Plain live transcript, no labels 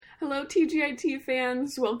Hello, TGIT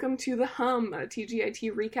fans. Welcome to The Hum, a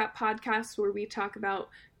TGIT recap podcast where we talk about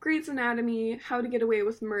Grey's Anatomy, How to Get Away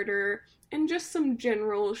with Murder, and just some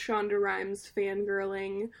general Shonda Rhimes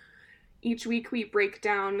fangirling. Each week we break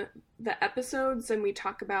down the episodes and we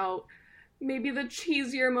talk about maybe the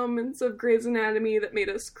cheesier moments of Grey's Anatomy that made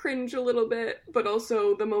us cringe a little bit, but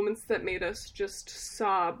also the moments that made us just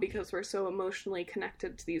sob because we're so emotionally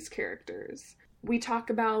connected to these characters. We talk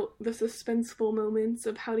about the suspenseful moments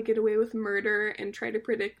of How to Get Away with Murder and try to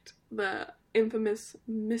predict the infamous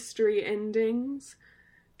mystery endings.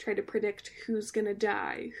 Try to predict who's gonna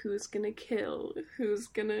die, who's gonna kill, who's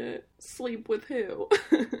gonna sleep with who.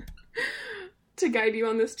 To guide you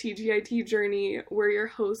on this TGIT journey, we're your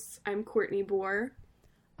hosts. I'm Courtney Bohr.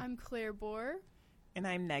 I'm Claire Bohr. And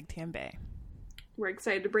I'm Neg Tambay. We're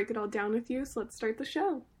excited to break it all down with you, so let's start the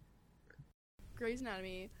show. Grey's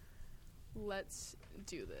Anatomy. Let's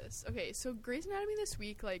do this. Okay, so Grey's Anatomy this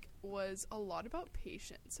week, was a lot about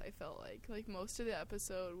patients, I felt like. Most of the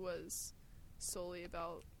episode was solely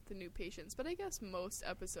about the new patients, but I guess most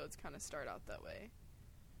episodes kind of start out that way.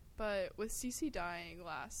 But with Cece dying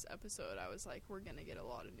last episode, I was like, we're gonna get a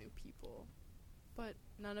lot of new people. But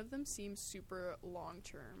none of them seem super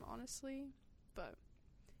long-term, honestly. But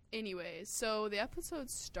anyways, so the episode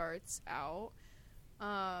starts out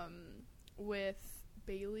with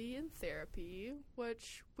Bailey in therapy,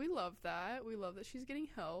 which we love that. We love that she's getting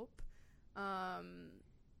help.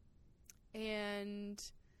 And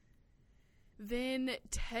then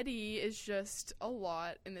Teddy is just a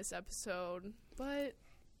lot in this episode, but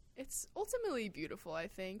it's ultimately beautiful, I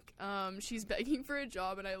think. She's begging for a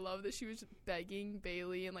job, and I love that she was begging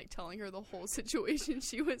Bailey and, telling her the whole situation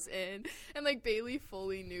she was in. And, Bailey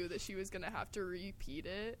fully knew that she was going to have to repeat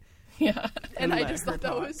it. Yeah. And I just thought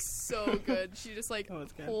that was so good. She just,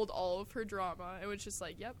 pulled all of her drama and was just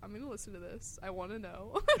yep, I'm going to listen to this. I want to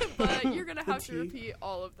know. But you're going to have to repeat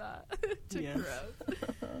all of that to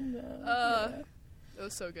Karev. It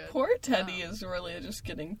was so good. Poor Teddy is really just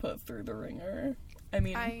getting put through the ringer. I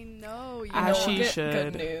mean, I know. As she get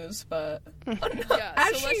should. Good news, but yeah,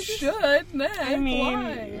 as she should. Nah, I mean,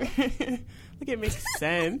 why? it makes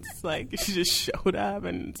sense. She just showed up,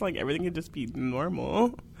 and it's everything could just be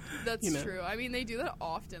normal. That's true. I mean, they do that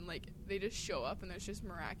often. They just show up, and there's just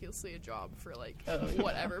miraculously a job for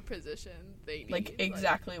whatever position they need.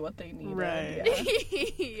 Exactly what they need. Right. Yeah.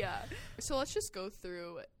 Yeah. So let's just go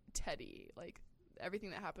through Teddy,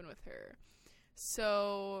 everything that happened with her.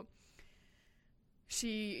 So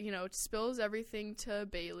she, spills everything to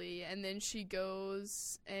Bailey, and then she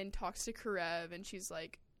goes and talks to Karev, and he's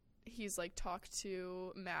talked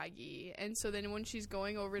to Maggie. And so then when she's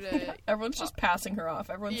going over to everyone's just passing her off.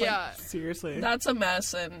 Everyone's seriously, that's a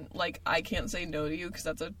mess, and I can't say no to you because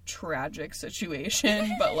that's a tragic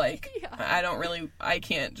situation, but yeah. I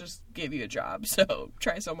can't just give you a job, so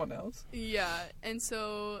try someone else. Yeah. And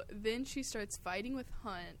so then she starts fighting with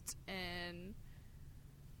Hunt, and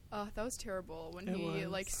that was terrible when he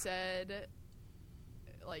said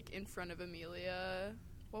in front of Amelia.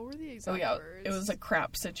 What were the exact words? It was a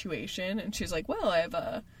crap situation, and she's like, well, I've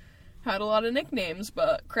had a lot of nicknames,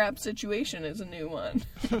 but crap situation is a new one.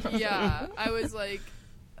 Yeah, I was like,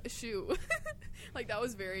 shoot. That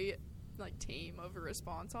was very, tame of a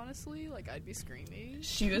response, honestly. I'd be screaming.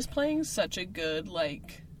 She was playing such a good,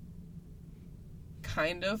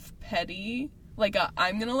 kind of petty,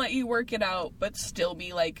 I'm gonna let you work it out, but still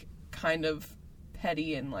be, kind of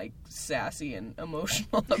petty and sassy and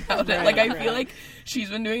emotional about it. I feel like she's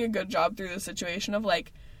been doing a good job through the situation of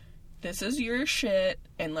this is your shit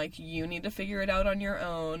and you need to figure it out on your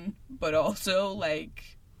own, but also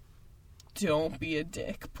don't be a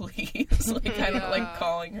dick, please. Kind of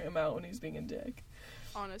calling him out when he's being a dick.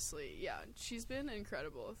 Honestly, yeah, she's been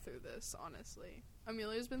incredible through this. Honestly,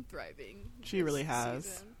 Amelia's been thriving. She really has.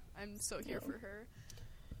 Season. I'm so here for her.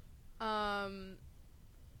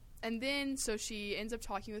 And then, so she ends up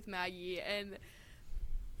talking with Maggie, and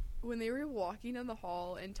when they were walking down the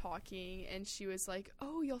hall and talking, and she was like,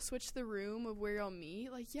 oh, y'all switch the room of where y'all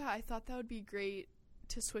meet? Yeah, I thought that would be great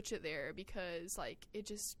to switch it there, because, it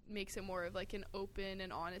just makes it more of, an open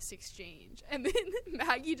and honest exchange. And then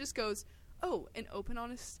Maggie just goes, oh, an open,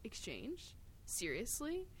 honest exchange?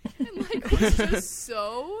 Seriously? And, was just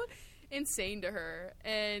so insane to her.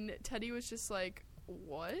 And Teddy was just like,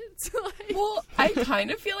 what? Well, I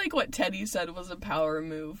kind of feel like what Teddy said was a power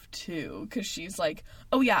move too, because she's like,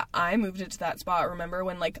 oh yeah, I moved it to that spot. Remember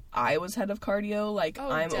when I was head of cardio?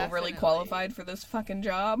 I'm definitely overly qualified for this fucking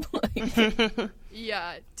job.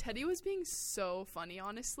 Yeah, Teddy was being so funny,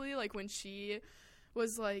 honestly. When she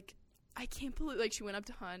was I can't believe, she went up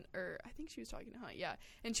to Hunt, or I think she was talking to Hunt, yeah,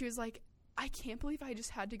 and she was like, I can't believe I just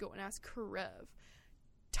had to go and ask Karev.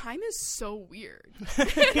 Time is so weird.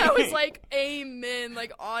 And I was like, amen,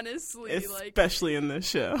 like, honestly. Especially in this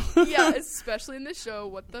show. Yeah, especially in this show.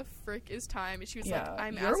 What the frick is time? And she was like,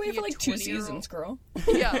 I'm you're asking away for like 2 20-year-old seasons, girl.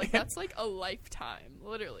 Yeah, like, that's like a lifetime,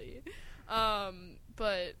 literally.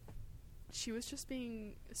 But she was just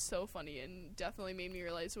being so funny and definitely made me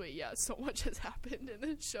realize, wait, yeah, so much has happened in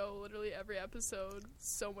this show. Literally every episode,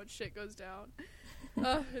 so much shit goes down.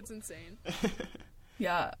 It's insane.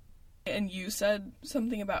 Yeah. And you said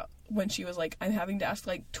something about when she was like, I'm having to ask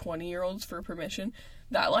like 20-year-olds for permission.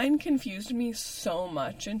 That line confused me so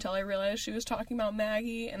much until I realized she was talking about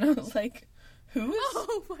Maggie. And I was like, who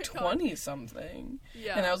is 20-something?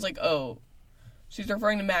 Yeah. And I was like, oh, she's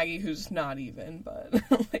referring to Maggie, who's not even. But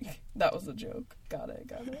like, that was a joke. Got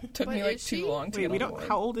it. Took But me like is she? too long to get on board.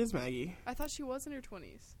 How old is Maggie? I thought she was in her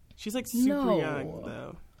 20s. She's like super No. young,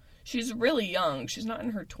 though. She's really young. She's not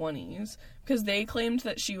in her 20s. Because they claimed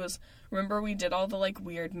that she was... Remember, we did all the, like,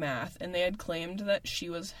 weird math, and they had claimed that she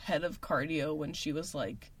was head of cardio when she was,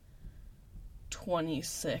 like,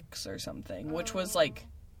 26 or something, which was, like,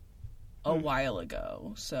 a while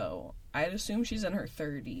ago. So, I'd assume she's in her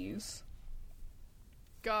 30s.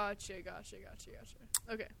 Gotcha.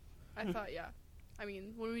 Okay. I thought, yeah. I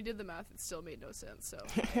mean, when we did the math, it still made no sense, so,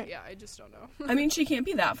 yeah, I just don't know. I mean, she can't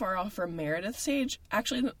be that far off from Meredith's age.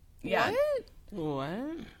 Actually, yeah.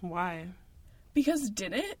 What? Why? Because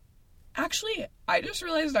didn't... Actually, I just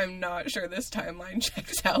realized I'm not sure this timeline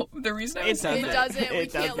checks out. The reason I was saying It that... doesn't. We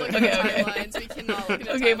can't look at timelines. We cannot look at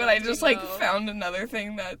timelines. Okay, but I just, like, know. found another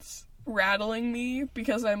thing that's rattling me,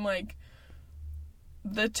 because I'm like,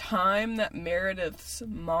 the time that Meredith's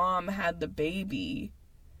mom had the baby,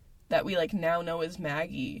 that we, like, now know is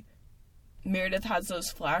Maggie, Meredith has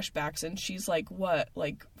those flashbacks, and she's, like, what,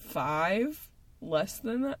 like, 5? Less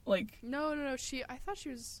than that? Like... No. I thought she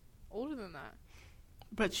was older than that.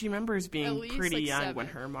 But she remembers being least, pretty like, young 7. when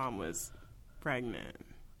her mom was pregnant.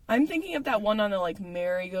 I'm thinking of that one on the, like,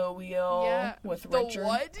 merry-go-wheel Yeah. with The Richard.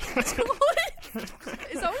 what?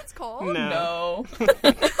 Is that what it's called? No.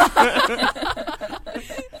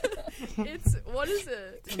 It's, what is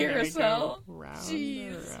it? Carousel.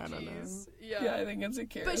 Jeez. Yeah, I think it's a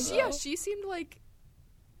carousel. But she seemed like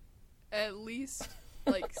at least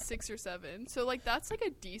like 6 or 7. So like that's like a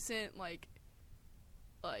decent like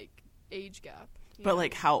age gap. But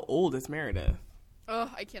like, how old is Meredith?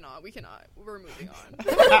 Oh, I cannot. We cannot. We're moving on.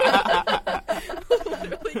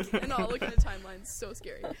 Literally cannot look at the timeline. So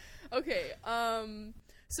scary. Okay.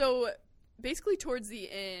 So basically towards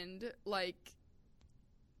the end, like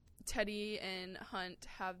Teddy and Hunt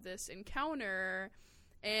have this encounter,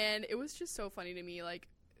 and it was just so funny to me. Like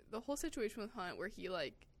the whole situation with Hunt, where he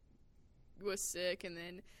like was sick, and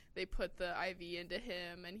then they put the IV into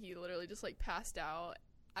him, and he literally just like passed out.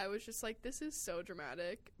 I was just like, this is so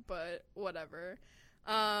dramatic, but whatever.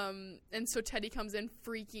 And so Teddy comes in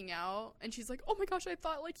freaking out, and she's like, oh my gosh, I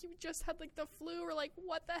thought like he just had like the flu, or like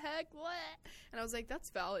what the heck, what? And I was like,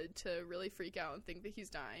 that's valid to really freak out and think that he's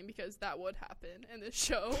dying, because that would happen in this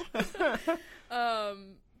show.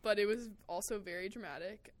 But it was also very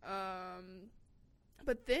dramatic.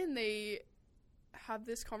 But then they have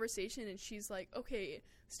this conversation, and she's like, okay,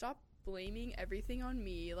 stop blaming everything on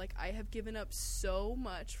me. Like, I have given up so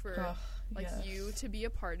much for you to be a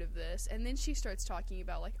part of this. And then she starts talking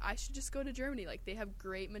about like, I should just go to Germany, like they have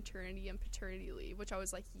great maternity and paternity leave, which I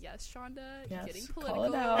was like, yes, Shonda, yes, getting political. call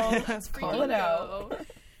it out. Let's call it out.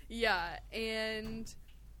 Yeah. And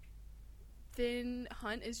then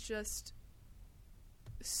Hunt is just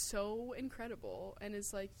so incredible and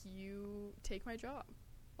is like, you take my job.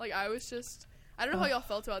 Like, I was just, I don't know how y'all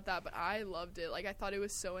felt about that, but I loved it. Like, I thought it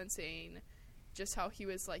was so insane just how he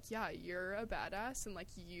was like, yeah, you're a badass, and like,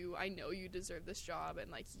 I know you deserve this job, and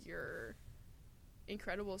like, you're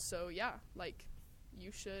incredible, so yeah, like,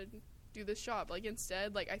 you should do this job. Like,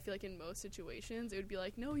 instead, like, I feel like in most situations it would be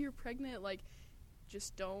like, no, you're pregnant, like,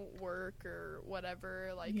 just don't work or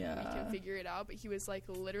whatever, like, we can figure it out. But he was like,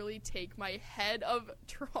 literally take my head of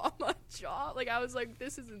trauma job. Like, I was like,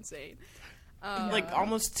 this is insane. Like,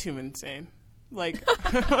 almost too insane. Like,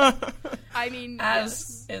 I mean,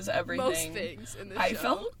 as is everything. Most things in this show. I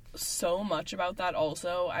felt so much about that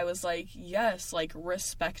also. I was like, yes, like,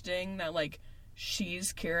 respecting that, like,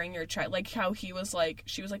 she's carrying your child. Like, how he was like,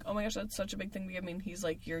 she was like, oh my gosh, that's such a big thing to give me. And he's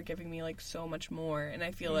like, you're giving me, like, so much more. And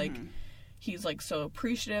I feel like he's, like, so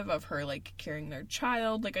appreciative of her, like, carrying their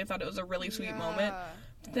child. Like, I thought it was a really sweet moment.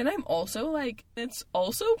 But then I'm also like, it's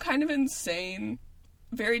also kind of insane.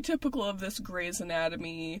 Very typical of this Grey's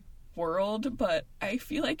Anatomy world, but I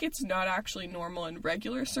feel like it's not actually normal in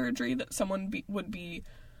regular surgery that someone would be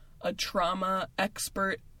a trauma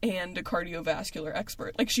expert and a cardiovascular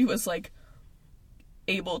expert. Like, she was, like,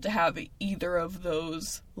 able to have either of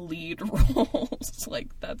those lead roles. Like,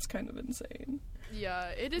 that's kind of insane. Yeah,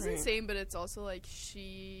 it is Right. insane, but it's also, like,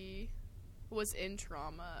 she was in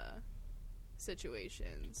trauma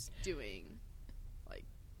situations doing, like,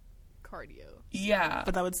 cardio. Yeah.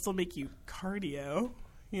 But that would still make you cardio,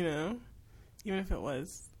 you know? Even if it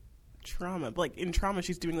was trauma. But, like, in trauma,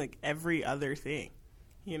 she's doing, like, every other thing,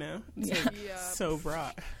 you know? It's, Yeah. like, Yeah. so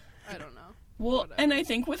broad. I don't know. Well, Whatever. and I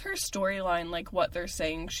think with her storyline, like, what they're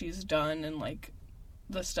saying she's done and, like,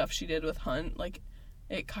 the stuff she did with Hunt, like,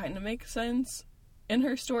 it kind of makes sense in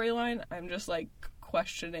her storyline. I'm just, like,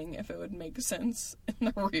 questioning if it would make sense in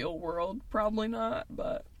the real world. Probably not,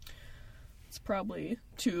 but it's probably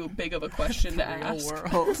too big of a question to ask.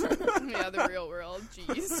 Real world. Yeah, the real world.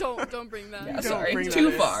 Jeez, don't bring that. Yeah, Don't sorry. bring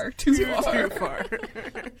Too that in. far. Too far. Too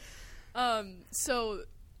far. So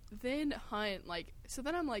then Hunt, like, so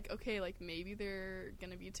then I'm like, okay, like, maybe they're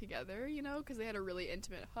gonna be together, you know, because they had a really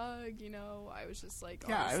intimate hug, you know. I was just like,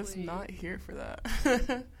 Yeah, I was honestly, not here for that.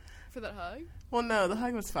 for that hug. Well, no, the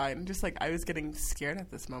hug was fine. Just, like, I was getting scared at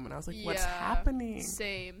this moment. I was like, what's Yeah, happening?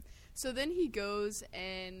 Same. So then he goes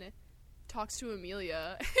and talks to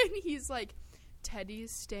Amelia, and he's like, Teddy's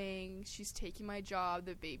staying, she's taking my job,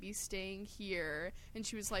 the baby's staying here. And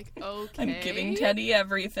she was like, okay. I'm giving Teddy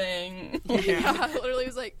everything. Yeah, literally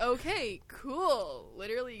was like, okay, cool.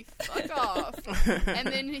 Literally, fuck off. And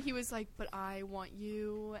then he was like, but I want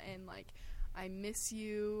you, and, like, I miss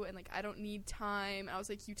you, and, like, I don't need time. I was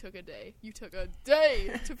like, you took a day. You took a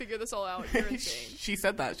day to figure this all out. You're insane. She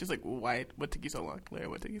said that. She's like, why? What took you so long? Claire,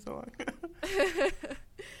 what took you so long?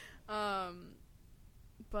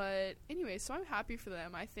 But anyway, so I'm happy for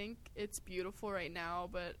them. I think it's beautiful right now,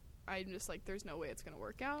 but I'm just like, there's no way it's going to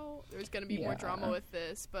work out. There's going to be more Yeah. drama with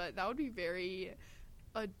this, but that would be very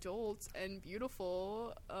adult and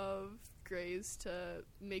beautiful of Grey's to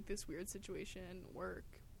make this weird situation work.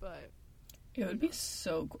 But It would be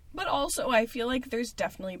so cool. But also, I feel like there's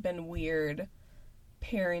definitely been weird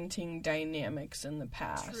parenting dynamics in the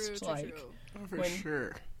past. true. Oh, for When-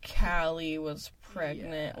 sure. Callie was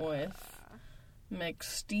pregnant Yeah. with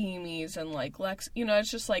McSteamies and, like, Lex. You know,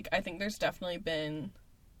 it's just, like, I think there's definitely been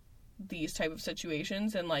these type of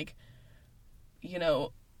situations. And, like, you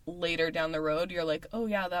know, later down the road, you're like, oh,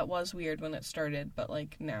 yeah, that was weird when it started. But,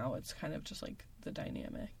 like, now it's kind of just, like, the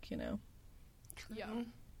dynamic, you know? Yeah,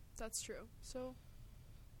 that's true. So,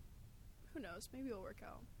 who knows? Maybe it'll work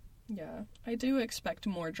out. Yeah. I do expect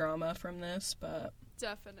more drama from this, but...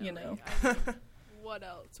 Definitely. You know. I mean, what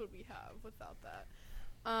else would we have without that?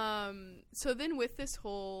 So then with this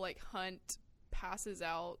whole, like, Hunt passes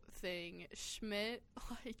out thing, Schmidt,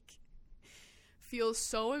 like, feels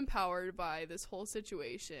so empowered by this whole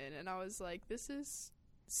situation. And I was like, this is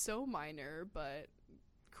so minor, but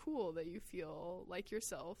cool that you feel like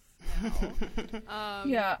yourself now.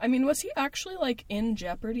 yeah, I mean, was he actually, like, in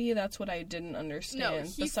jeopardy? That's what I didn't No, understand.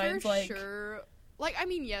 he Besides, for like... sure, like, I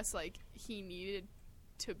mean, yes, like, he needed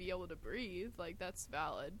to be able to breathe, like, that's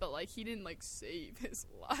valid, but, like, he didn't, like, save his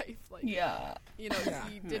life, like, Yeah. you know, Yeah.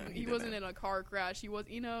 he No, didn't, he he wasn't didn't. in a car crash, he was,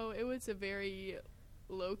 you know, it was a very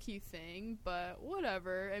low-key thing, but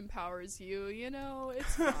whatever empowers you, you know,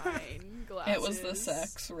 it's fine. Glasses. It was the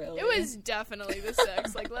sex, really. It was definitely the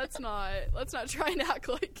sex, like, let's not try and act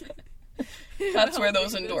like That's where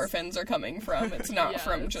those this- endorphins are coming from. It's not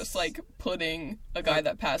from Yes. just, like, putting a guy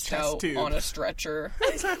that passed Chest out tube. on a stretcher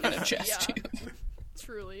in a chest Yeah. tube.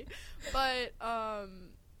 Truly. But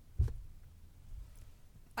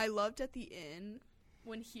I loved at the end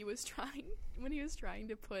when he was trying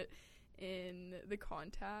to put in the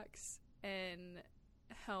contacts and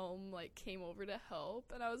Helm, like, came over to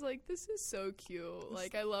help, and I was like, this is so cute.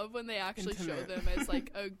 Like, I love when they actually show Intimate. them as,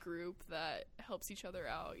 like, a group that helps each other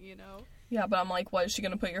out, you know. Yeah, but I'm like, what, is she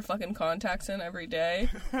gonna put your fucking contacts in every day?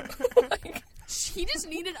 Like, He just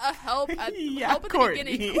needed a help at Yeah, the Courtney.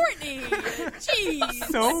 beginning. Courtney,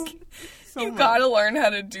 jeez. So you much. gotta learn how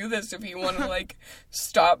to do this if you want to, like,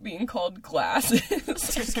 stop being called glasses.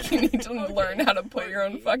 You need to learn how to put your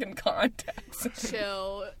own fucking contacts in.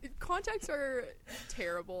 Chill. Contacts are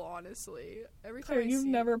terrible, honestly. Every time Claire, I you've see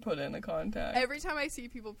never put in a contact. every time I see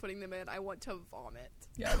people putting them in, I want to vomit.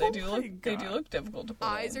 Yeah, they do Oh look. my They do God. look difficult to put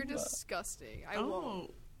Eyes in, are but- disgusting. I Oh,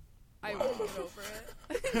 won't. I won't get over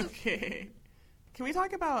it. okay. Can we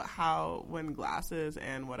talk about how when Glasses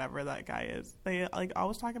and whatever that guy is, they, like,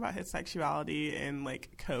 always talk about his sexuality in,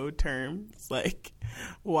 like, code terms? Like,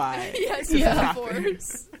 why? Yes, this yeah, of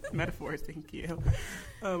happens? course. Metaphors, thank you.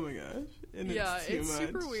 Oh my gosh. And Yeah, it's too it's much.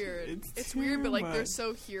 super weird. It's too weird, but like they're much.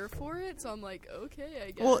 so here for it, so I'm like, okay,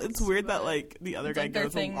 I guess. Well, it's weird that but- like the other It's guy like their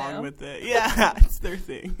goes thing along now. with it. Yeah, it's their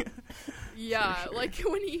thing. Yeah, For sure. like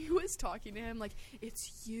when he was talking to him, like,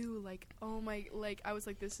 it's you, like, oh my, like, I was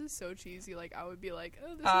like, this is so cheesy. Like, I would be like,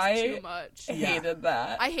 oh, this is too much. Yeah. Hated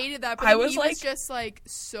that. I hated that, but I was he like- was just like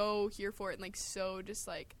so here for it and like so just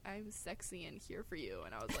like, I'm sexy and here for you.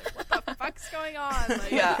 And I was like, what the fuck's going on?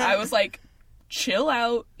 Like, Yeah, I was like, chill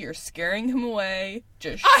out. You're scaring him away.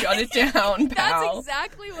 Just shut it down, That's pal.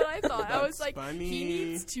 exactly what I thought. I was That's like, funny. he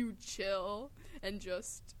needs to chill and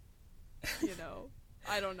just, you know,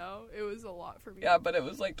 I don't know. It was a lot for me. Yeah, but it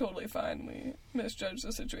was like totally fine. We misjudged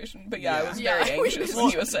the situation. But yeah, I Yeah. was Yeah, very we anxious when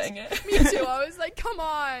he was misjudged. saying it. Me too. I was like, come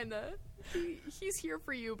on. He's here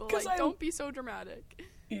for you, but 'Cause like, I'm- don't be so dramatic.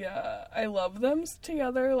 Yeah, I love them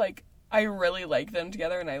together. Like, I really like them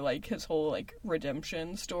together, and I like his whole, like,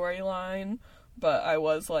 redemption storyline. But I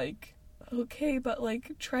was like, okay, but,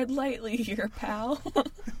 like, tread lightly here, pal.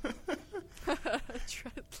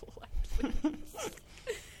 Tread lightly.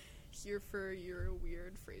 Here for your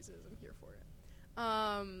weird phrases. I'm here for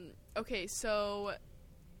it. Okay, so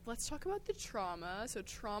let's talk about the trauma. So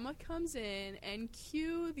trauma comes in and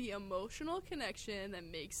cue the emotional connection that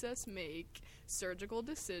makes us make surgical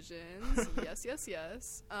decisions. Yes, yes,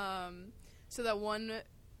 yes. So that one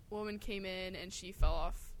woman came in and she fell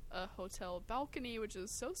off a hotel balcony, which is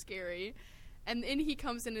so scary. And then he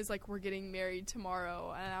comes in and is like, we're getting married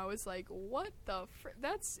tomorrow. And I was like, what the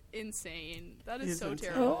that's insane. That is It's so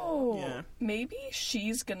insane. terrible. Oh, Yeah. maybe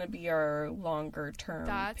she's gonna be our longer term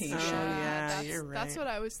That's patient. yeah, that's, you're that's right. what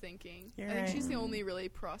I was thinking. You're I think right. she's the only really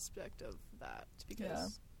prospect of that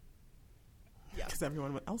because yeah. Because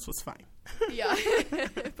everyone else was fine. Yeah.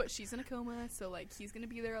 But she's in a coma, so like he's gonna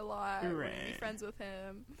be there a lot. We're gonna be Right. friends with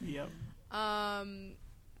him. Yep.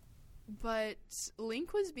 But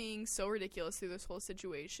Link was being so ridiculous through this whole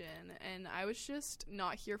situation, and I was just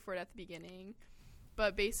not here for it at the beginning.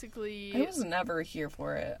 But basically, I was never here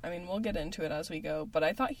for it. I mean, we'll get into it as we go, but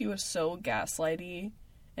I thought he was so gaslighty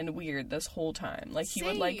and weird this whole time. Like, he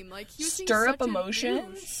would, like he was being stir up such a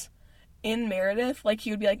emotions in Meredith. Like, he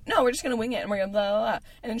would be like, no, we're just gonna wing it, and we're gonna blah, blah, blah.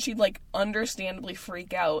 And then she'd, like, understandably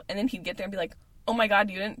freak out, and then he'd get there and be like, oh my god,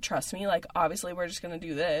 you didn't trust me? Like, obviously we're just gonna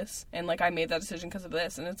do this, and, like, I made that decision because of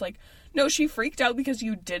this. And it's like, no, she freaked out because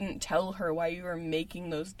you didn't tell her why you were making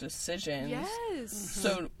those decisions. Yes.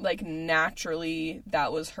 So, like, naturally,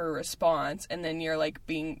 that was her response. And then you're, like,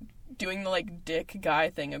 doing the, like, dick guy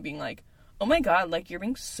thing of being like, oh my god, like, you're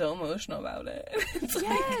being so emotional about it. It's like,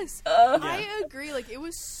 Yes. Yeah. I agree. Like, it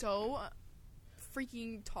was so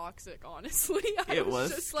freaking toxic, honestly. It was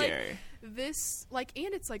just scary. like, this, like,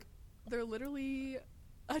 and it's like, they're literally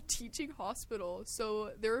a teaching hospital,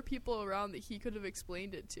 so there were people around that he could have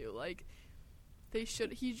explained it to. Like, he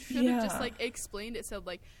should have just, Yeah. like, explained it, said,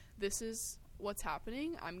 like, this is what's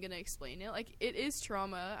happening, I'm gonna explain it. Like, it is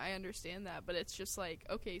trauma, I understand that, but it's just like,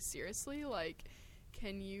 okay, seriously, like,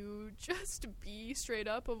 can you just be straight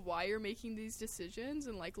up of why you're making these decisions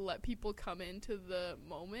and, like, let people come into the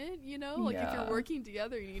moment, you know? Like, if Yeah. you're working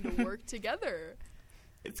together, you need to work together.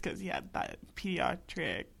 It's because he had that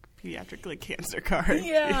pediatric like cancer card.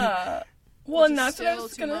 Yeah. Well, and Which is that's what I still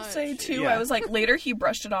was too gonna much. say too. Yeah. I was like, later he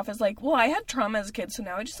brushed it off as like, well, I had trauma as a kid, so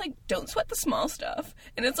now I just like don't sweat the small stuff.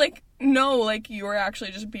 And it's like, no, like you were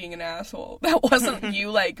actually just being an asshole. That wasn't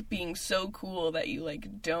you like being so cool that you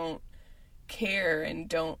like don't care and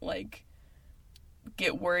don't like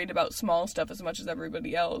get worried about small stuff as much as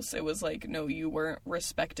everybody else. It was like, no, you weren't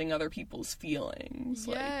respecting other people's feelings.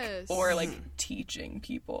 Yes. Like, or like teaching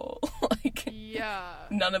people. Like, Yeah.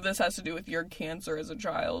 none of this has to do with your cancer as a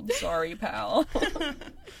child. Sorry, pal.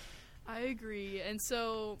 I agree. And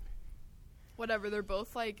so, whatever, they're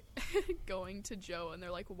both, like, going to Joe, and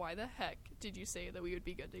they're like, why the heck did you say that we would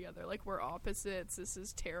be good together? Like, we're opposites. This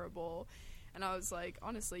is terrible. And I was like,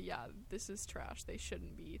 honestly, yeah, this is trash. They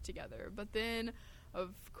shouldn't be together. But then,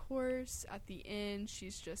 of course, at the end,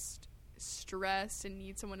 she's just stressed and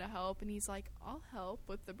needs someone to help. And he's like, I'll help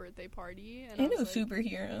with the birthday party. And I I know was like,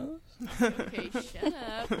 superheroes. okay, shut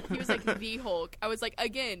up. He was like the Hulk. I was like,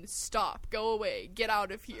 again, stop, go away, get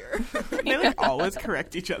out of here. They like always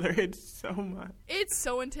correct each other. It's so much. It's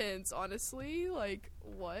so intense, honestly. Like,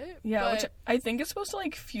 what? Yeah, But which I think is supposed to,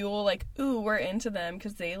 like, fuel, like, ooh, we're into them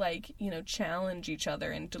because they, like, you know, challenge each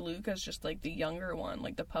other. And DeLuca's just, like, the younger one,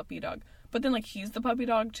 like, the puppy dog. But then, like, he's the puppy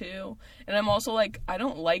dog, too. And I'm also, like, I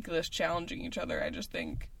don't like this challenging each other. I just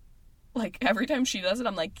think like, every time she does it,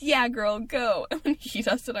 I'm like, yeah, girl, go. And when he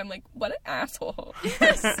does it, I'm like, what an asshole.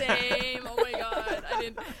 Same. Oh my god.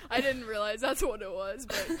 I didn't realize that's what it was,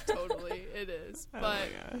 but totally it is. Oh But my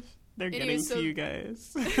gosh. They're anyway, getting to you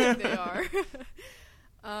guys. they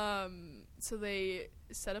are. So they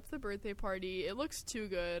set up the birthday party. It looks too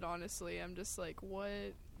good, honestly. I'm just like, what?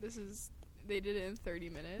 They did it in 30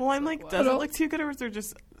 minutes. Well, I'm like, what? does it look too good, or is there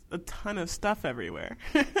just a ton of stuff everywhere?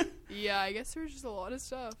 Yeah, I guess there was just a lot of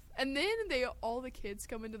stuff. And then all the kids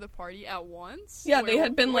come into the party at once. Yeah, they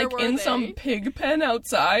had been, like, in some pig pen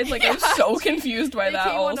outside. Like, I was so confused by that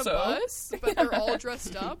also. They came on a bus, but they're all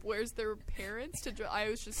dressed up. Where's their parents to I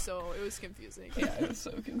was just it was confusing. Yeah, I was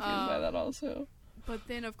so confused by that also. But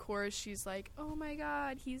then, of course, she's like, oh my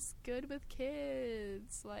god, he's good with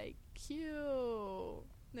kids. Like, cute.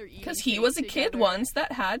 Because he was a kid once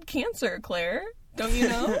that had cancer, Claire. Don't you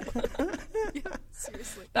know? Yeah,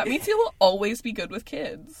 seriously. That means he will always be good with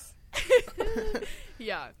kids.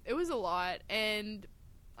 Yeah, it was a lot. And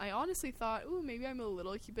I honestly thought, ooh, maybe I'm a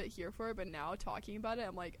little bit here for it. But now talking about it,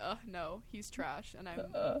 I'm like, no, he's trash. And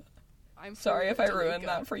I'm sorry if I ruined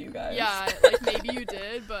that for you guys. Yeah, like, maybe you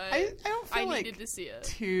did, but I don't feel needed to see it.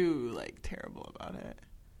 Too, like, terrible about it.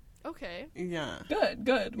 Okay. Yeah.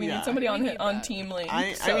 Good. We need somebody on Team Link.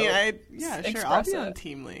 Sure, I'll be on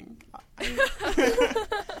Team Link.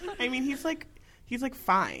 I mean, he's like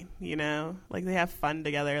fine, you know? Like, they have fun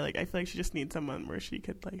together. Like, I feel like she just needs someone where she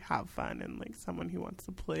could, like, have fun, and, like, someone who wants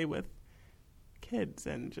to play with kids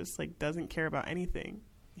and just, like, doesn't care about anything,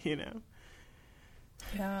 you know?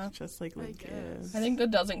 Yeah. Just like Link is. I think the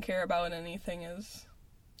doesn't care about anything is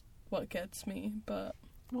what gets me, but...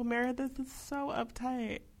 Well, Meredith is so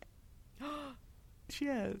uptight. She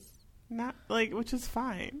is. Not, like, which is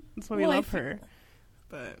fine. That's why we love her.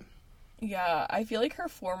 But... Yeah, I feel like her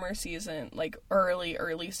former season, like,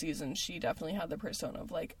 early season, she definitely had the persona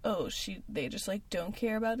of, like, they just, like, don't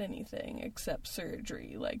care about anything except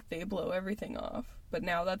surgery. Like, they blow everything off. But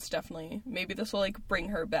now that's definitely, maybe this will, like, bring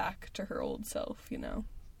her back to her old self, you know?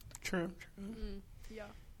 True. Yeah,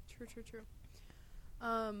 true.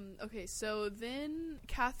 Okay, so then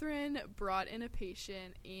Catherine brought in a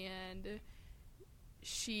patient, and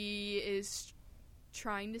she is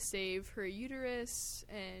trying to save her uterus,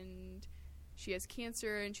 and she has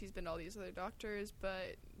cancer, and she's been to all these other doctors,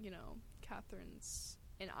 but, you know, Catherine's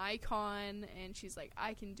an icon, and she's like,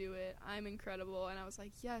 I can do it, I'm incredible. And I was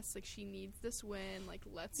like, yes, like, she needs this win, like,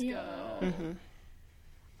 let's go.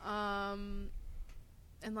 And,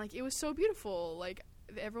 like, it was so beautiful. Like,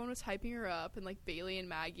 everyone was hyping her up, and, like, Bailey and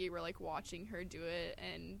Maggie were, like, watching her do it,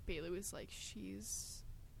 and Bailey was like, she's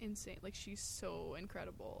insane, like, she's so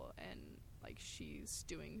incredible, and, like, she's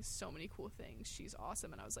doing so many cool things, she's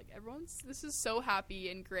awesome. And I was like, this is so happy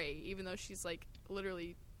and great, even though she's, like,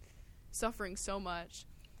 literally suffering so much.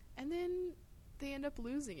 And then they end up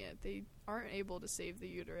losing it. They aren't able to save the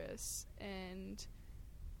uterus, and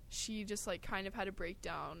she just, like, kind of had a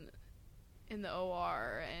breakdown in the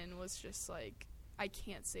OR and was just like, I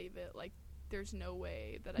can't save it, like, there's no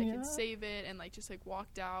way that I can save it, and, like, just, like,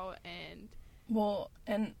 walked out. And well,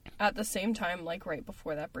 and at the same time, like, right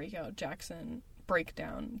before that Jackson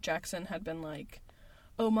had been like,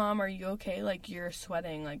 oh, Mom, are you okay? Like, you're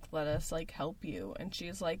sweating, like, let us, like, help you. And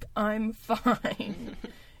she's like, I'm fine.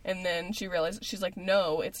 And then she realized, she's like,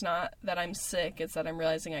 no, it's not that I'm sick, it's that I'm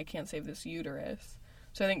realizing I can't save this uterus.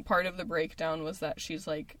 So I think part of the breakdown was that she's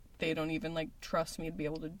like, they don't even, like, trust me to be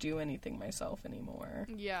able to do anything myself anymore.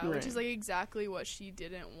 Yeah, which is, like, exactly what she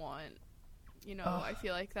didn't want. You know, I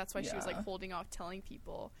feel like that's why she was, like, holding off telling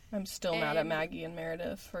people. I'm still mad at Maggie and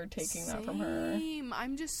Meredith for taking that from her.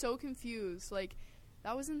 I'm just so confused. Like,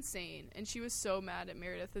 that was insane. And she was so mad at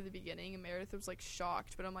Meredith at the beginning, and Meredith was, like,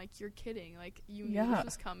 shocked. But I'm like, you're kidding. Like, you knew this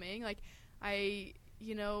was coming. Like,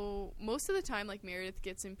 you know, most of the time, like, Meredith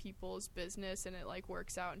gets in people's business and it, like,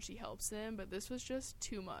 works out and she helps them. But this was just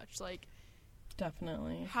too much. Like,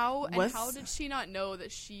 definitely. How did she not know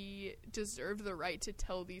that she deserved the right to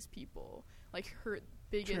tell these people, like, her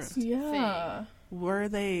biggest thing?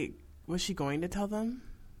 Was she going to tell them,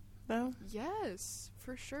 though? Yes,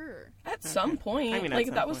 for sure. At some point. I mean,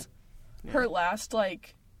 like, that was her last,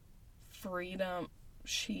 like, freedom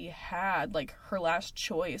she had, like, her last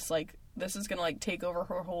choice. Like, this is gonna, like, take over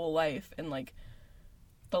her whole life, and, like,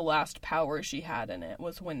 the last power she had in it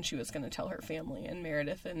was when she was gonna tell her family, and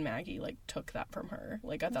Meredith and Maggie, like, took that from her.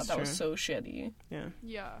 Like, I thought that was so shitty.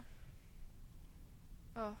 Yeah.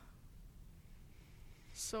 Oh.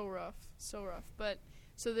 So rough. But,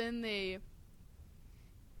 so then they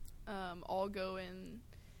all go in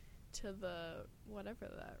to the, whatever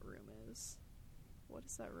that room is. What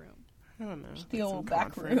is that room? I don't know. The old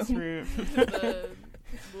back room.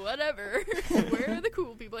 whatever. Where are the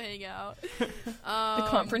cool people hang out? The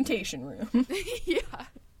confrontation room. Yeah,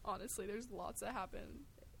 honestly, there's lots that happen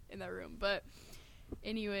in that room. But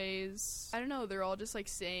anyways, I don't know, they're all just like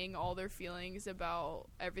saying all their feelings about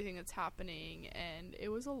everything that's happening, and it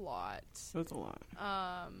was a lot. It was a lot.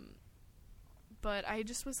 But I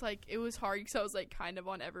just was like, it was hard because I was like kind of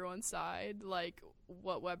on everyone's side. Like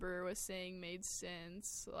what Weber was saying made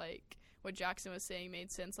sense, like what Jackson was saying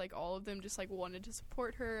made sense. Like all of them just like wanted to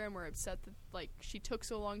support her and were upset that like she took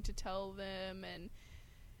so long to tell them, and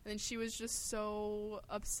then she was just so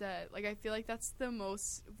upset. Like I feel like that's the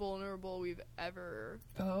most vulnerable we've ever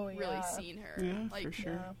really seen her. Yeah, like for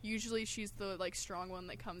sure. Usually she's the like strong one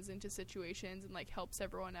that comes into situations and like helps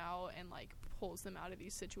everyone out and like pulls them out of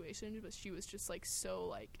these situations, but she was just like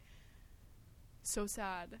so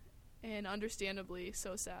sad, and understandably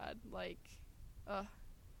so sad. Like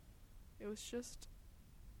it was just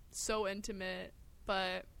so intimate,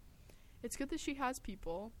 but it's good that she has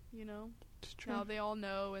people, you know. It's true. Now they all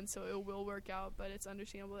know, and so it will work out, but it's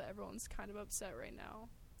understandable that everyone's kind of upset right now.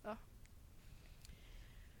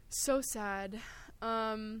 So sad.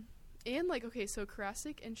 And like, okay, so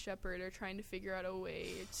Karasik and Shepard are trying to figure out a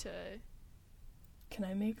way to... Can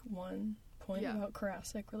I make one point about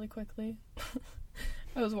Karasik really quickly?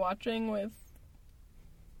 I was watching with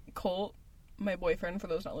Colt, my boyfriend, for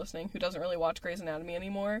those not listening, who doesn't really watch Grey's Anatomy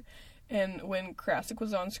anymore, and when Karasik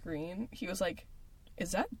was on screen, he was like,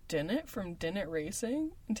 "Is that Dennett from Dennett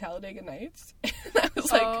Racing in Talladega Nights?" And I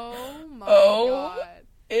was like, oh my god.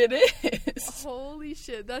 It is. Holy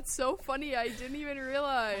shit, that's so funny. I didn't even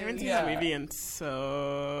realize. I haven't seen that movie in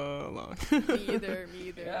so long. Me either.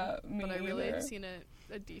 Yeah, me but I really either. have seen it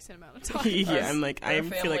a decent amount of time. Yeah, I'm like, I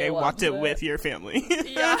feel like I watched it with your family.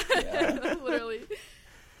 Yeah. Literally.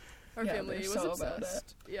 Our family was so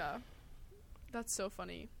obsessed. Yeah. That's so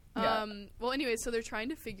funny. Yeah. Well, anyway, so they're trying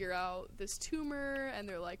to figure out this tumor, and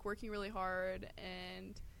they're, like, working really hard,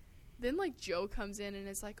 and then, like, Joe comes in and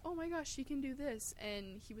is like, oh, my gosh, she can do this,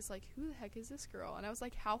 and he was like, who the heck is this girl? And I was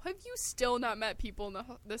like, how have you still not met people in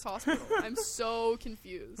this hospital? I'm so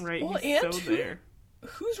confused. Right, well, he's and so there.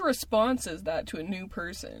 Whose response is that to a new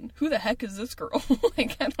person? Who the heck is this girl?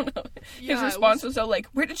 Like, I don't know. His response was so, like,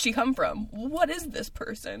 where did she come from? What is this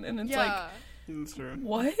person? And it's like, that's true.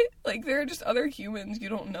 what? Like, there are just other humans you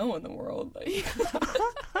don't know in the world. Like,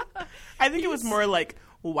 I think it was more like,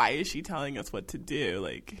 why is she telling us what to do?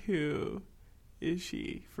 Like, who is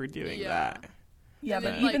she for doing that? Yeah,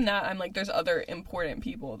 but then, even that, I'm like, there's other important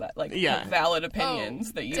people that, like, have valid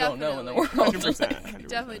opinions that you definitely. don't know in the world. 100%.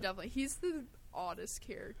 Definitely. He's the oddest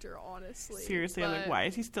character, honestly. Seriously, I'm like, why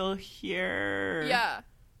is he still here? Yeah,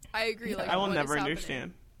 I agree. Like, I will what never is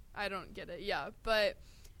understand. I don't get it. Yeah, but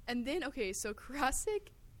and then so Karasik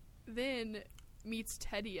then meets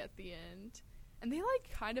Teddy at the end, and they like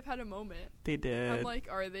kind of had a moment. They did. I'm like,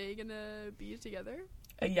 are they gonna be together?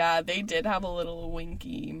 Yeah, they did have a little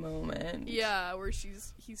winky moment. Yeah, where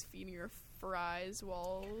he's feeding her fries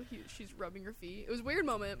while she's rubbing her feet. It was a weird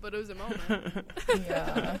moment, but it was a moment.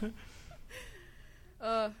 Yeah.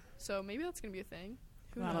 So maybe that's gonna be a thing.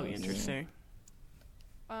 That'll be interesting.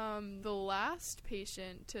 The last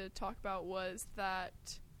patient to talk about was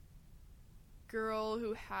that girl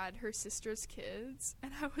who had her sister's kids,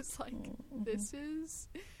 and I was like, this is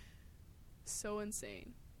so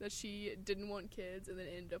insane that she didn't want kids and then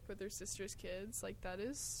ended up with her sister's kids. Like, that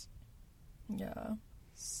is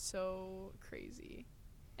so crazy.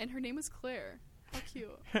 And her name was Claire. How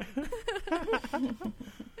cute.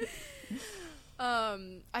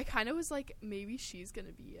 I kind of was like, maybe she's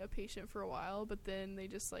gonna be a patient for a while, but then they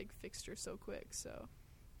just like fixed her so quick, so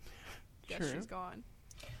guess she's gone.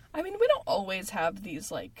 I mean, we don't always have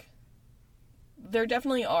these, like, there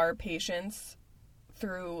definitely are patients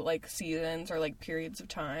through, like, seasons or, like, periods of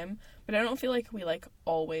time, but I don't feel like we, like,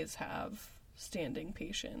 always have standing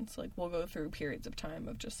patients. Like, we'll go through periods of time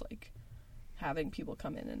of just, like, having people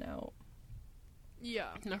come in and out. Yeah.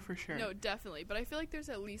 No, for sure. No, definitely. But I feel like there's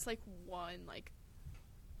at least, like, one, like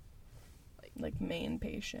main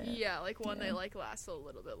patient. Yeah, like, one that, like, lasts a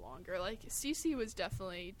little bit longer. Like, Cece was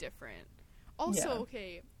definitely different. Also,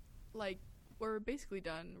 okay, like, we're basically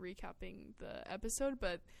done recapping the episode,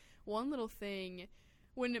 but one little thing,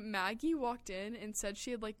 when Maggie walked in and said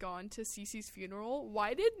she had, like, gone to Cece's funeral,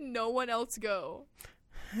 why did no one else go?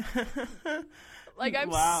 Like,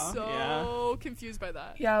 I'm so confused by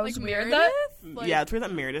that. Yeah, it was like, weird Meredith? that... Yeah, it's weird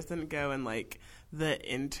that Meredith didn't go, and, like, the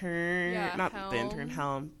intern... not Helm. the intern,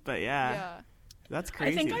 Helm, but yeah. That's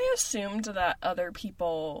crazy. I think I assumed that other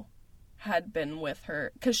people had been with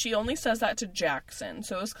her, because she only says that to Jackson,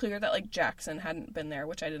 so it was clear that, like, Jackson hadn't been there,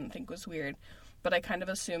 which I didn't think was weird. But I kind of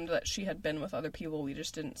assumed that she had been with other people. We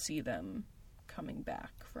just didn't see them coming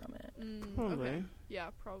back from it. Probably. Okay. Yeah,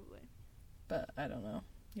 probably. But I don't know.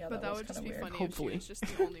 Yeah, but that would just be weird. funny Hopefully. if she was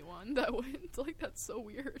just the only one that went. Like, that's so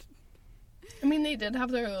weird. I mean, they did have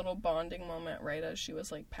their little bonding moment right as she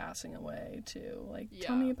was, like, passing away, too. Like,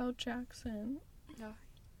 tell me about Jackson. Yeah.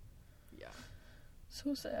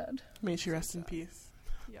 So sad. May she rest in peace.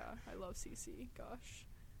 Yeah, I love Cece. Gosh.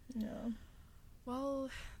 Yeah. Well,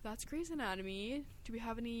 that's Grey's Anatomy. Do we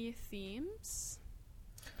have any themes?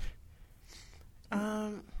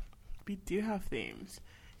 We do have themes.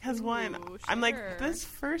 Because one, Ooh, I'm like, sure.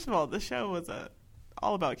 first of all, this show was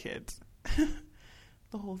all about kids.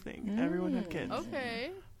 The whole thing. Everyone had kids.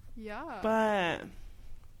 Okay. Yeah. But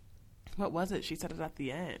what was it? She said it at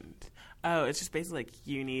the end. Oh, it's just basically like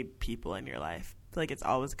you need people in your life. Like it's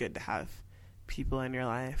always good to have people in your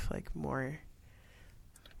life, like more.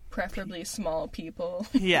 Preferably small people.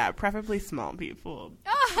 Yeah, preferably small people.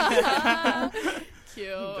 Cute.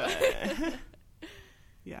 But,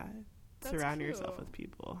 yeah, That's surround cute. yourself with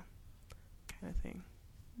people, kind of thing.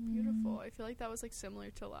 Beautiful. I feel like that was like similar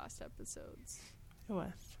to last episodes. It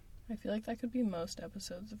was. I feel like that could be most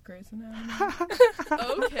episodes of Grey's Anatomy.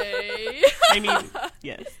 Okay. I mean,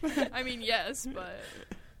 yes. I mean, yes, but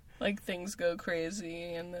Like, things go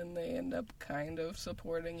crazy, and then they end up kind of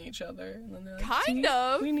supporting each other. And then they're like, Kind "See,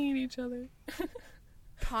 of? we need each other."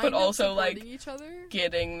 kind But of also, like, supporting each other.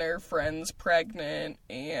 Getting their friends pregnant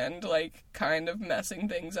and, like, kind of messing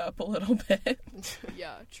things up a little bit.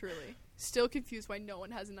 Yeah, truly. Still confused why no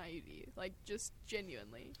one has an IUD. Like, just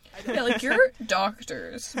genuinely. I don't Yeah, like, you're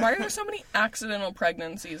doctors. Why are there so many accidental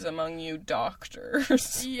pregnancies among you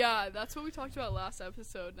doctors? Yeah, that's what we talked about last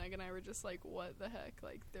episode. Meg and I were just like, what the heck?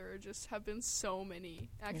 Like, there just have been so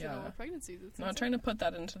many accidental pregnancies. It's I'm not trying to put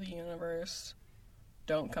that into the universe.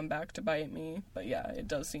 Don't come back to bite me. But yeah, it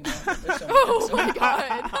does seem like there's so many Oh my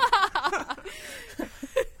god!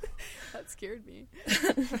 That scared me.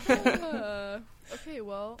 Okay,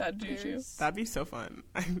 well, That juju. there's- That'd be so fun.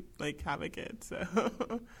 I like have a kid, so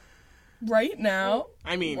Right now,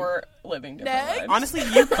 I mean, we're living different Next. lives. honestly,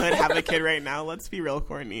 you could have a kid right now. Let's be real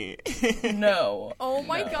corny. No. Oh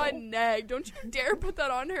my No. god, Neg, don't you dare put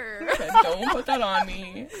that on her. Okay, don't put that on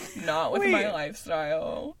me. Not with my Wait.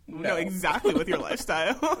 lifestyle. No, exactly with your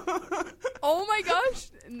lifestyle. Oh my gosh,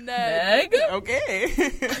 Neg. Meg? Okay.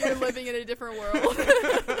 You're living in a different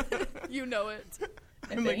world. You know it.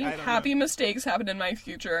 If I'm like, any I don't happy mistakes happen in my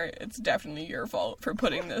future, it's definitely your fault for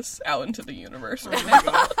putting this out into the universe. Oh my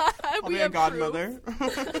God. I'll We be a have godmother.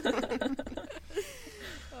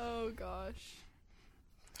 Oh gosh.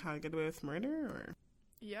 How to Get Away with Murder? Or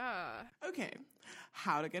Yeah. okay,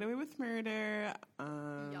 How to Get Away with Murder.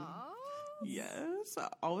 Yeah. Yes,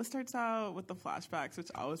 always starts out with the flashbacks, which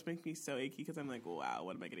always make me so achy because I'm like, wow,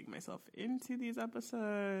 what am I getting myself into these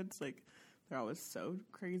episodes? Like, they're always so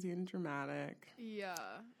crazy and dramatic. Yeah.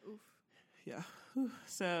 Oof. Yeah. Whew.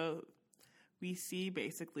 So we see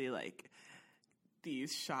basically like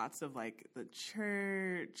these shots of like the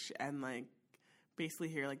church and like basically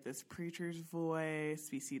hear like this preacher's voice.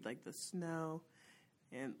 We see like the snow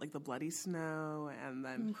and like the bloody snow and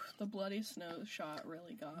then Oof, the bloody snow shot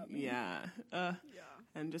really got me. yeah. Yeah.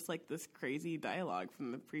 And just like this crazy dialogue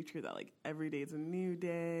from the preacher that like every day is a new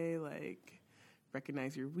day, like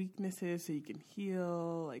recognize your weaknesses so you can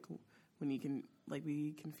heal, like when you can, like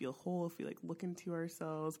we can feel whole if we like look into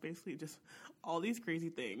ourselves, basically just all these crazy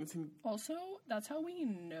things. And Also, that's how we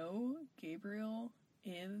know Gabriel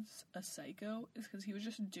is a psycho, is because he was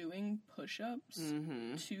just doing push-ups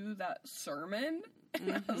to that sermon.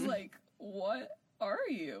 And I was like, what are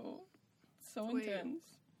you? So Wait. intense.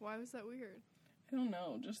 Why was that weird? I don't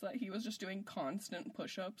know, just that he was just doing constant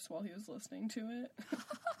push-ups while he was listening to it.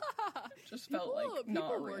 Just felt like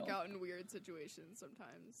not people real. work out in weird situations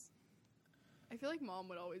sometimes. I feel like Mom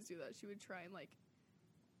would always do that. She would try and like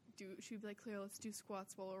she'd be like, Claire, let's do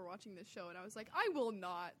squats while we're watching this show, and I was like, I will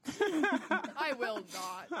not. I will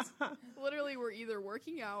not. Literally, we're either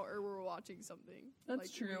working out or we're watching something. That's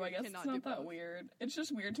Like, true. we I guess it's cannot do not that both. weird. It's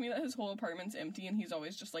just weird to me that his whole apartment's empty and he's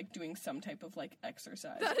always just like doing some type of like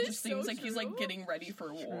exercise. That It is just seems so like he's like true. getting ready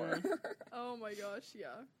for war. Oh my gosh,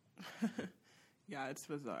 yeah. yeah, it's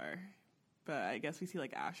bizarre. But I guess we see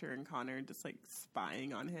like Asher and Connor just like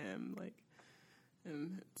spying on him, like,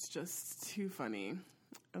 and it's just too funny.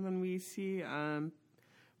 And then we see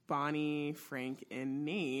Bonnie, Frank, and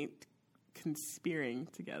Nate conspiring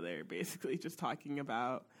together, basically just talking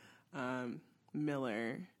about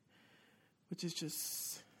Miller, which is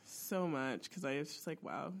just so much because I was just like,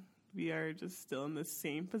 wow, we are just still in the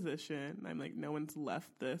same position. I'm like, no one's left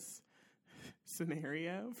this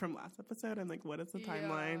scenario from last episode. I'm like, what is the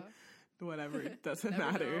timeline? whatever, it doesn't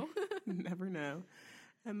matter. Never know.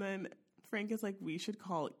 And then Frank is like, we should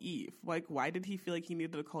call Eve. Like, why did he feel like he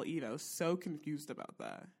needed to call Eve? I was so confused about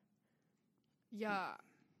that. Yeah,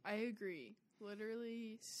 I agree.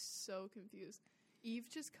 Literally so confused. Eve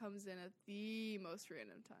just comes in at the most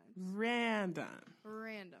random times.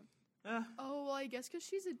 Random. Oh, well, I guess because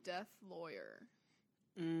she's a death lawyer.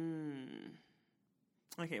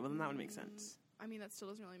 Okay, well, then that would make sense. I mean, that still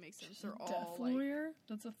doesn't really make sense. She's They're a all death like lawyer?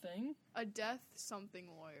 That's a thing? a death something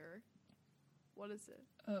lawyer. What is it?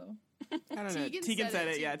 Oh. I don't know. Tegan said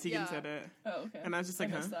it. Yeah, Tegan said it. Oh, okay. And I was just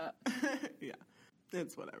like, I missed that. Yeah.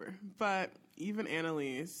 It's whatever. But even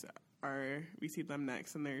Annalise we see them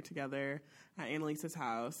next, and they're together at Annalise's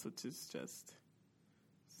house, which is just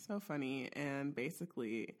so funny. And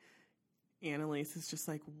basically, Annalise is just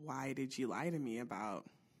like, why did you lie to me about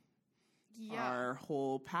our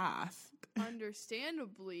whole past?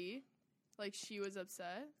 Understandably, like, she was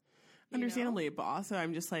upset. Understandably, but also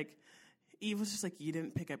I'm just like, Eve was just like, you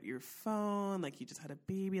didn't pick up your phone, like, you just had a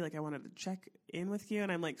baby, like, I wanted to check in with you.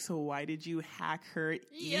 And I'm like, so why did you hack her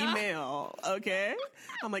email? Okay?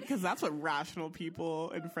 I'm like, because that's what rational people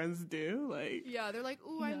and friends do. Like, yeah, they're like,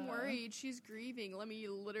 ooh, I'm worried, she's grieving, let me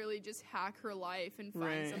literally just hack her life and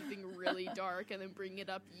find something really dark and then bring it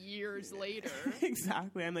up years later.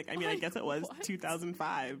 Exactly. I'm like, I mean, I guess it was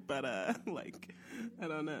 2005, but like, I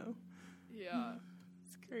don't know. Yeah.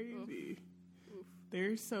 It's crazy. Oof.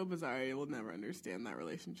 They're so bizarre. I will never understand that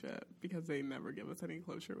relationship because they never give us any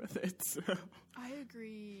closure with it. So. I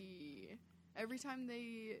agree. Every time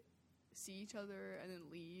they see each other and then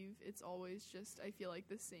leave, it's always just, I feel like,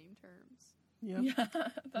 the same terms. Yep. Yeah,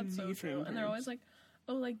 that's so true. And they're always like,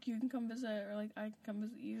 oh, like, you can come visit, or like, I can come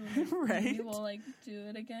visit you. Right. We will, like, do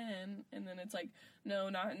it again. And then it's like, no,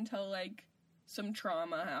 not until, like, some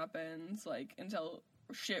trauma happens, like, until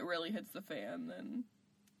shit really hits the fan, then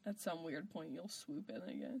at some weird point you'll swoop in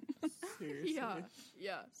again. Seriously.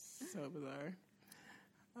 Yeah. So bizarre.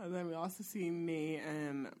 Then we also see Nate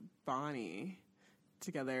and Bonnie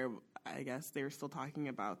together. I guess they were still talking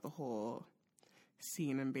about the whole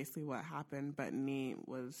scene and basically what happened, but Nate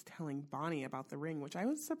was telling Bonnie about the ring, which I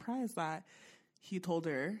was surprised that he told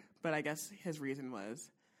her, but I guess his reason was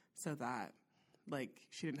so that, like,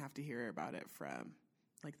 she didn't have to hear about it from,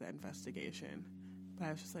 like, the investigation. But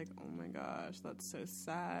I was just like, oh my gosh, that's so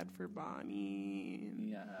sad for Bonnie.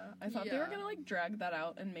 Yeah. I thought they were gonna, like, drag that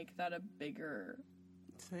out and make that a bigger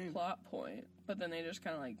plot point. But then they just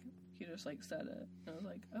kind of, like, he just, like, said it. And I was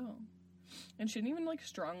like, oh. And she didn't even, like,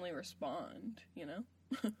 strongly respond, you know?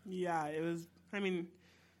 Yeah, it was, I mean,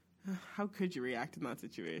 how could you react in that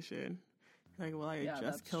situation? Like, well, I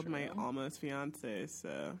just killed my almost fiance,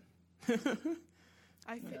 so.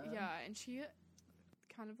 And she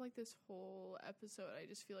kind of, like, this whole episode, I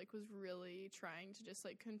just feel like was really trying to just,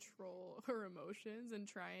 like, control her emotions and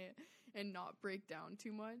try and not break down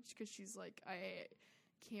too much, because she's like, I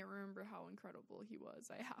can't remember how incredible he was.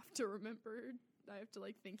 I have to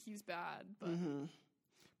like think he's bad, but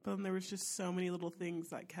But then there was just so many little things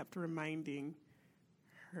that kept reminding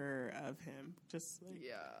her of him. Just like,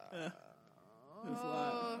 it was a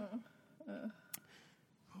lot.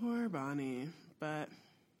 Poor Bonnie. But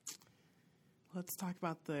let's talk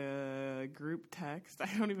about the group text. I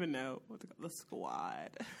don't even know what to call the squad.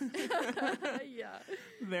 Yeah.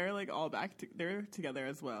 They're like all they're together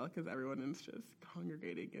as well because everyone is just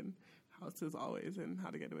congregating in houses always and How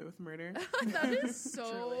to Get Away with Murder. That is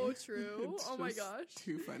so true. It's oh my gosh.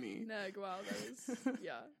 Too funny. Neg, wow, that is,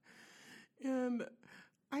 yeah. And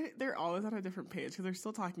they're always on a different page because they're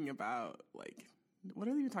still talking about, like, what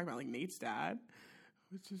are they even talking about? Like Nate's dad,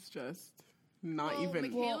 which is just not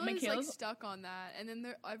even. Michaela's like stuck on that, and then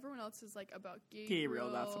everyone else is like about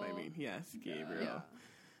Gabriel. That's what I mean. Yes, Gabriel. Yeah.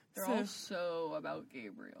 They're all so about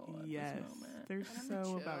Gabriel at this moment. They're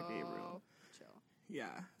so about Gabriel. Chill.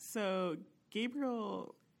 Yeah. So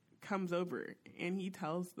Gabriel comes over and he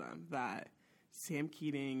tells them that Sam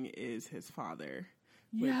Keating is his father.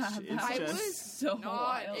 Yeah, which is I just was so not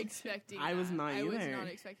wild. expecting that. I was not either. I was not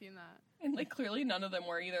expecting that. And, like, clearly none of them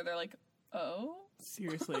were either. They're like, oh?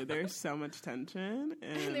 Seriously, there's so much tension.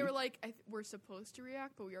 And they were like, we're supposed to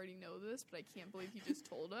react, but we already know this, but I can't believe he just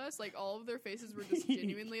told us. Like, all of their faces were just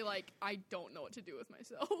genuinely like, I don't know what to do with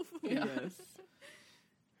myself. Yes.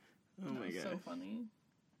 Oh my god. So funny.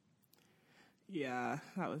 Yeah,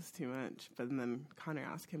 that was too much. But then Connor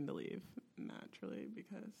asked him to leave, naturally,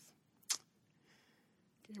 because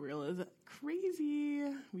Gabriel is crazy.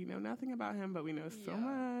 We know nothing about him, but we know so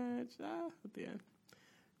much at the end.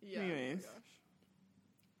 Yeah. Anyways. Oh my gosh.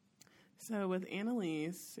 So with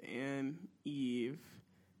Annalise and Eve,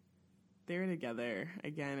 they're together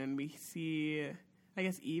again, and we see I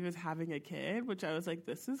guess Eve is having a kid, which I was like,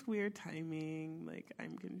 this is weird timing. Like,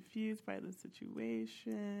 I'm confused by the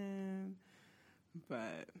situation.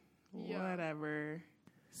 But whatever.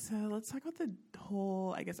 So let's talk about the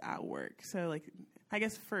whole, I guess, at work. So, like, I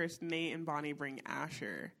guess first, Nate and Bonnie bring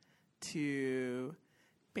Asher to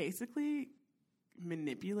basically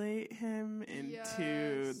manipulate him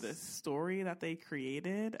into the story that they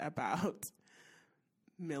created about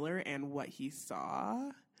Miller and what he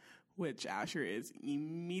saw, which Asher is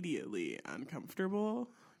immediately uncomfortable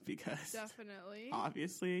because definitely,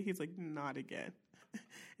 obviously, he's like, not again.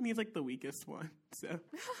 And he's like the weakest one. So and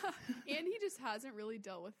he just hasn't really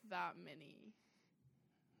dealt with that many.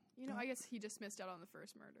 You know, I guess he just missed out on the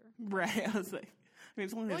first murder. Right. I was like, I mean,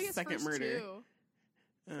 it's only his second murder.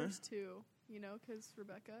 First two, you know, because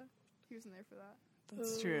Rebecca, he wasn't there for that.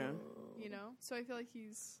 That's true. You know, so I feel like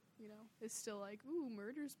he's, you know, is still like, ooh,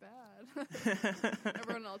 murder's bad.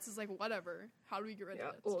 Everyone else is like, whatever. How do we get rid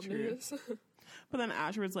of it? Old news. But then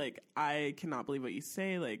Asher was like, I cannot believe what you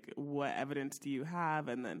say. Like, what evidence do you have?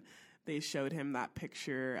 And then they showed him that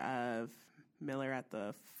picture of Miller at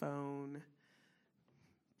the phone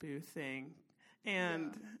booth thing.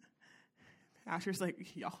 And Asher's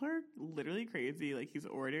like, y'all are literally crazy. Like, he's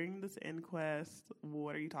ordering this inquest.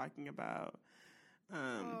 What are you talking about?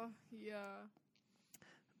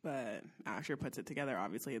 But Asher puts it together,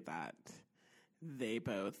 obviously, that they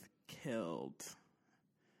both killed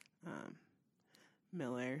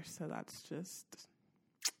Miller. So that's just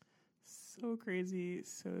so crazy,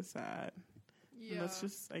 so sad. Yeah. And let's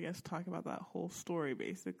just, I guess, talk about that whole story,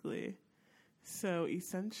 basically. So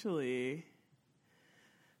essentially,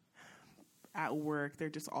 at work, they're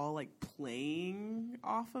just all like playing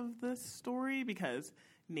off of this story because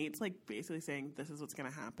Nate's like basically saying this is what's going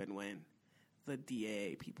to happen when the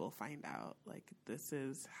DA people find out. Like, this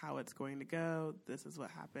is how it's going to go. This is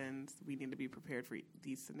what happens. We need to be prepared for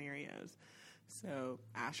these scenarios. So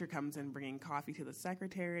Asher comes in bringing coffee to the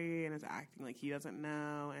secretary and is acting like he doesn't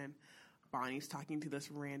know. And Bonnie's talking to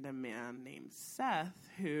this random man named Seth,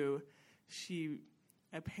 who she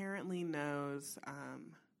apparently knows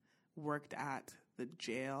worked at the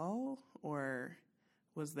jail or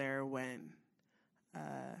was there when, I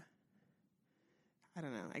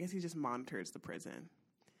don't know, I guess he just monitors the prison.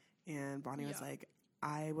 And Bonnie was like,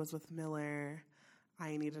 I was with Miller.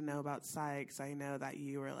 I need to know about Sykes. I know that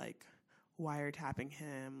you were like wiretapping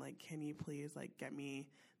him. Like, can you please like get me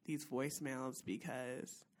these voicemails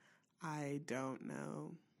because I don't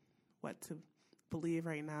know what to believe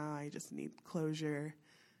right now. I just need closure.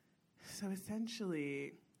 So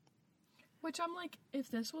essentially, which I'm like, if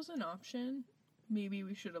this was an option, maybe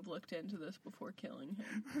we should have looked into this before killing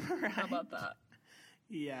him. Right? How about that?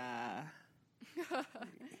 Yeah.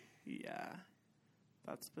 Yeah.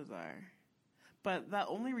 That's bizarre. But the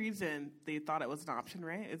only reason they thought it was an option,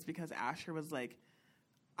 right, is because Asher was like,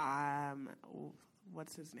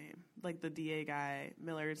 what's his name? Like the DA guy,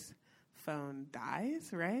 Miller's phone dies,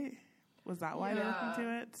 right? Was that why they're looking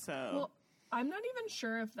into it? So, well, I'm not even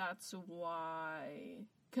sure if that's why,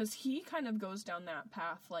 because he kind of goes down that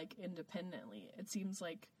path like independently. It seems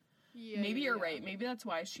like maybe you're right. Maybe that's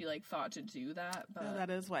why she like thought to do that. But no, that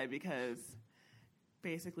is why, because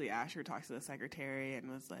basically Asher talks to the secretary and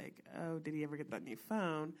was like, oh, did he ever get that new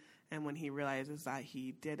phone? And when he realizes that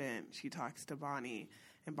he didn't, she talks to Bonnie,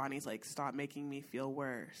 and Bonnie's like, stop making me feel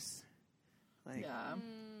worse. Like, yeah,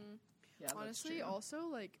 honestly, also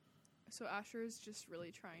like, so Asher is just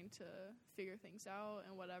really trying to figure things out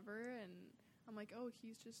and whatever, and I'm like, oh,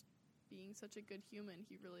 he's just being such a good human.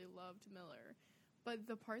 He really loved Miller. But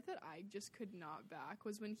the part that I just could not back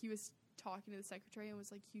was when he was talking to the secretary and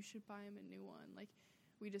was like, you should buy him a new one. Like,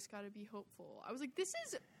 we just got to be hopeful. I was like, this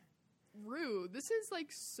is rude. This is,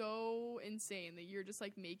 like, so insane that you're just,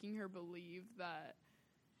 like, making her believe that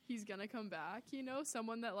he's gonna come back, you know?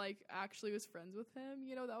 Someone that, like, actually was friends with him.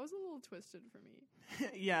 You know, that was a little twisted for me.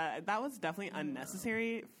 Yeah, that was definitely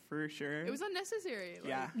unnecessary, for sure. It was unnecessary. Like,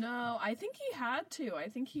 yeah. No, I think he had to. I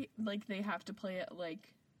think they have to play it,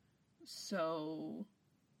 like, so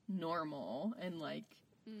normal and, like...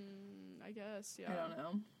 I guess, yeah. I don't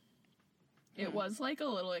know. It was, like, a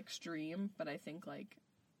little extreme, but I think, like,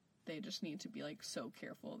 they just need to be, like, so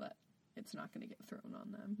careful that it's not going to get thrown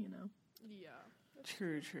on them, you know? Yeah.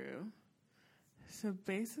 True. So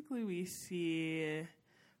basically we see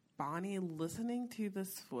Bonnie listening to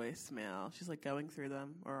this voicemail. She's, like, going through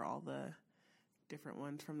them, or all the different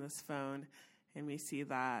ones from this phone, and we see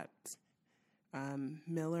that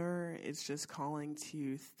Miller is just calling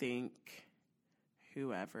to thank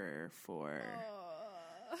whoever for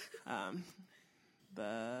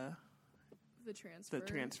the transfer. The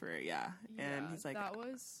transfer, yeah. And he's like, that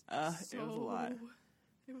was it was a lot.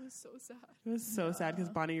 It was so sad. It was so sad because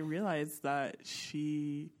Bonnie realized that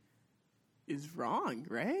she is wrong,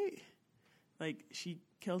 right? Like, she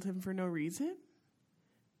killed him for no reason?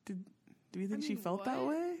 Do you think she felt that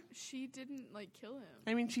way? She didn't, like, kill him.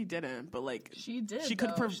 I mean, she didn't, but, like... She did, She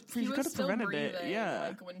could have prevented breathing, it, yeah.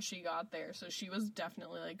 like, when she got there, so she was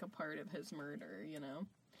definitely, like, a part of his murder, you know?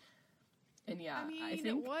 And, yeah, I mean, I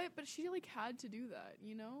think... what? But she, like, had to do that,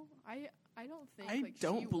 you know? I don't think, I like,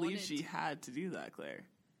 don't believe she had to do that, Claire.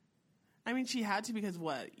 I mean, she had to because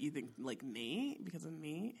what? You think, like, Nate? Because of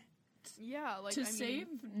Nate? Yeah, like, to save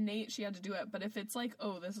Nate, she had to do it. But if it's like,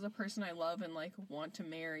 oh, this is a person I love and, like, want to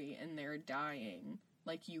marry and they're dying,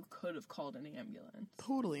 like, you could have called an ambulance.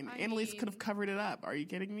 Totally. Annalise could have covered it up. Are you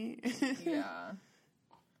kidding me? Yeah.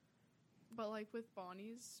 But, like, with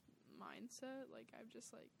Bonnie's mindset, like, I'm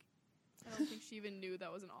just, like, I don't think she even knew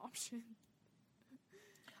that was an option.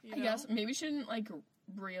 I guess maybe she didn't, like,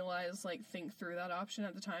 realize, like, think through that option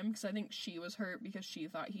at the time, because I think she was hurt because she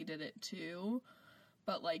thought he did it too.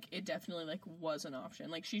 But, like, it definitely, like, was an option.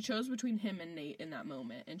 Like, she chose between him and Nate in that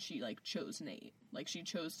moment, and she, like, chose Nate. Like, she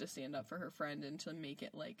chose to stand up for her friend and to make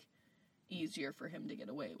it, like, easier for him to get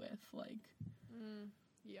away with, like...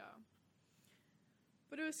 Yeah.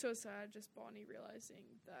 But it was so sad, just Bonnie realizing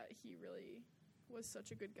that he really was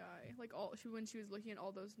such a good guy. Like, when she was looking at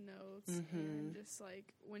all those notes, and just,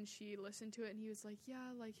 like, when she listened to it, and he was like,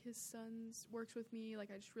 yeah, like, his son works with me, like,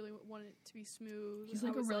 I just really want it to be smooth. He's,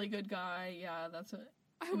 like, a really good guy, yeah, that's what...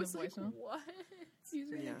 I was like, what?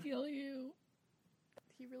 He's gonna kill you.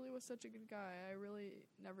 He really was such a good guy. I really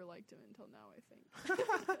never liked him until now, I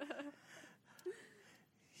think.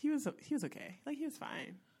 He was okay. Like, he was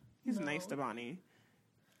fine. He was nice to Bonnie.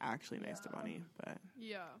 Actually nice to Bonnie, but...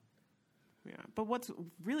 Yeah. Yeah, but what's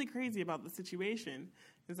really crazy about the situation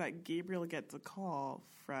is that Gabriel gets a call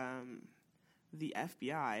from the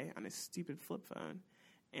FBI on his stupid flip phone,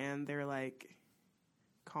 and they're, like,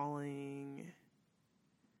 calling...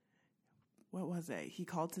 What was it? He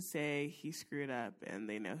called to say he screwed up, and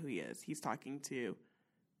they know who he is. He's talking to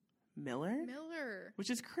Miller? Which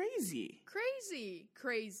is crazy.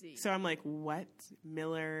 Crazy. So I'm like, what?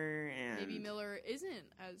 Miller and... Maybe Miller isn't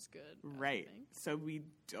as good. Right. So we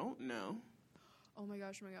don't know. Oh my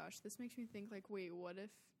gosh. This makes me think, like, wait, what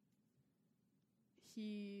if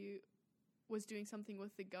he was doing something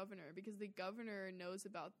with the governor? Because the governor knows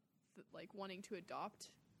about, like, wanting to adopt,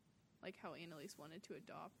 like, how Annalise wanted to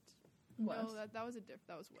adopt. Wes. No, that was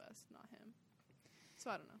Wes, not him.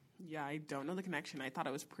 So I don't know. Yeah, I don't know the connection. I thought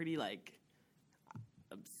it was pretty, like,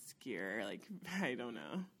 obscure. Like, I don't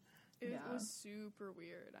know. It was super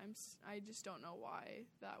weird. I just don't know why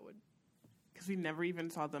that would... Because we never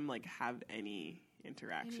even saw them, like, have any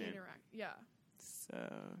interaction. Yeah. So...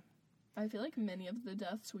 I feel like many of the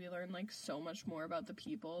deaths we learn, like, so much more about the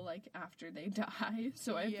people, like, after they die.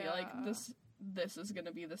 So I feel like this is going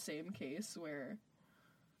to be the same case where...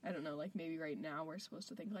 I don't know, like, maybe right now we're supposed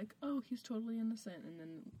to think, like, oh, he's totally innocent, and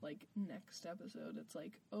then, like, next episode it's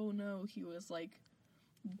like, oh, no, he was, like,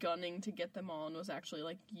 gunning to get them all and was actually,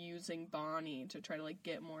 like, using Bonnie to try to, like,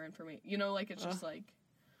 get more information. You know, like, it's just, like,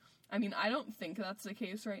 I mean, I don't think that's the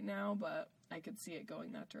case right now, but I could see it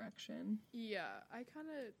going that direction. Yeah, I kind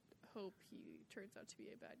of hope he turns out to be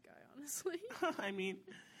a bad guy, honestly. I mean...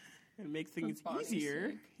 It makes things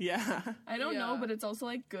easier. Yeah. I don't know, but it's also,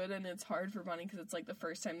 like, good, and it's hard for Bonnie because it's, like, the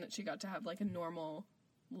first time that she got to have, like, a normal,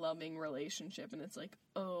 loving relationship, and it's like,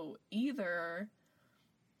 oh, either,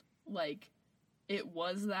 like, it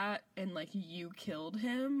was that, and, like, you killed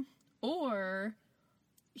him, or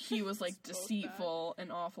he was, like, deceitful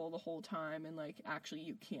and awful the whole time, and, like, actually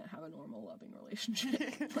you can't have a normal, loving relationship.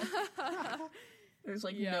 There's,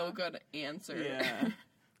 like, no good answer.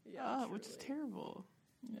 Yeah. Which is terrible.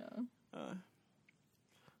 Yeah.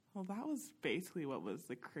 Well, that was basically what was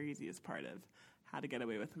the craziest part of How to Get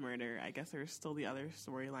Away with Murder. I guess there's still the other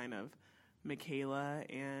storyline of Michaela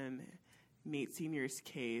and Nate Sr.'s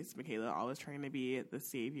case. Michaela always trying to be the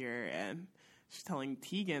savior, and she's telling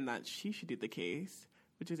Tegan that she should do the case,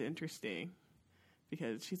 which is interesting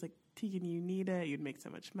because she's like, Tegan, you need it. You'd make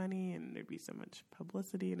so much money, and there'd be so much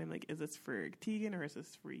publicity. And I'm like, is this for Tegan or is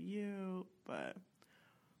this for you? But...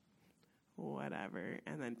 whatever.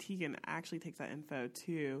 And then Tegan actually takes that info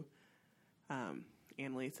to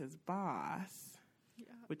Annalise's boss,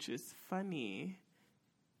 which is funny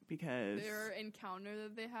because... Their encounter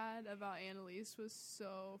that they had about Annalise was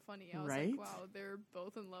so funny. I was like, wow, they're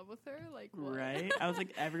both in love with her? Like, what? Right? I was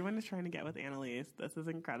like, everyone is trying to get with Annalise. This is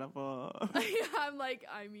incredible. I'm like,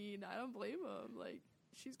 I mean, I don't blame them. Like,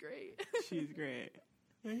 she's great. She's great.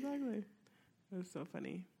 Exactly. It was so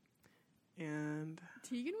funny. And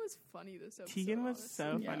Tegan was funny this episode. Tegan was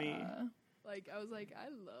so funny. Like, I was like, I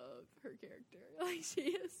love her character. Like, she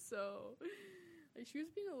is so... Like, she was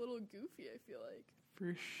being a little goofy, I feel like.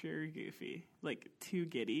 For sure goofy. Like, too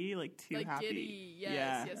giddy, like, too like, happy. Giddy,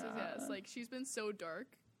 yes. Like, she's been so dark.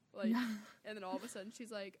 Like, and then all of a sudden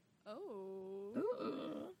she's like, oh.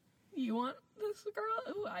 Ooh. You want this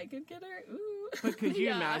girl? Ooh, I could get her. Ooh. But could you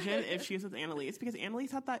imagine if she was with Annalise? Because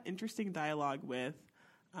Annalise had that interesting dialogue with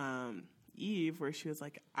Eve where she was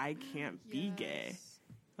like, I can't be gay.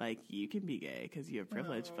 Like, you can be gay because you have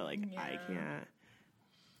privilege, but, like, I can't.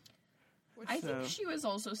 I think she was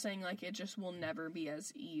also saying, like, it just will never be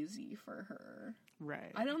as easy for her.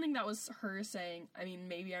 Right. I don't think that was her saying, I mean,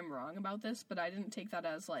 maybe I'm wrong about this, but I didn't take that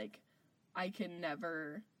as, like, I can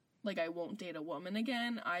never... Like, I won't date a woman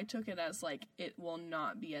again. I took it as, like, it will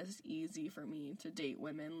not be as easy for me to date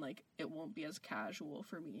women. Like, it won't be as casual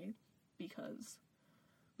for me because,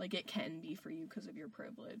 like, it can be for you because of your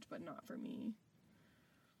privilege, but not for me.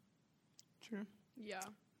 True. Yeah.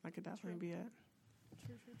 That could definitely be it.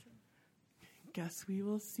 True. Guess we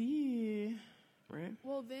will see. Right?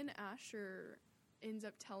 Well, then Asher ends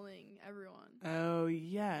up telling everyone. Oh,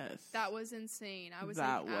 yes. That was insane. I was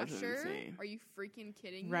that like, was Asher, insane. are you freaking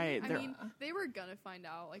kidding me? Right. I mean, they were gonna find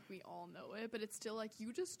out, like, we all know it, but it's still like,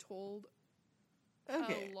 you just told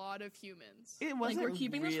a lot of humans. It wasn't like, we're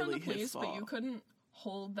keeping really this from the police, fault. but you couldn't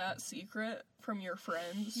hold that secret from your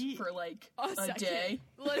friends for, like, a day.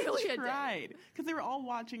 Literally a day. Tried. Because they were all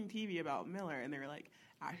watching TV about Miller, and they were like,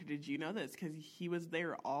 Asher, did you know this? Because he was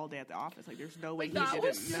there all day at the office. Like, there's no way he didn't know. That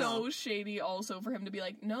was so shady also for him to be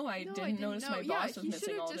like, no, I didn't notice my boss was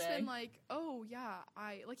missing all day. He should have just been like, oh, yeah,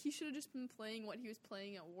 he should have just been playing what he was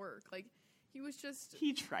playing at work. Like, he was just...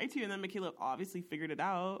 He tried to, and then Michaela obviously figured it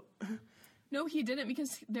out. No, he didn't,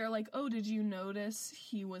 because they're like, oh, did you notice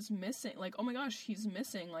he was missing? Like, oh my gosh, he's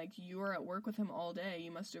missing. Like, you were at work with him all day.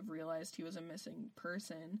 You must have realized he was a missing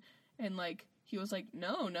person. And, like, he was like,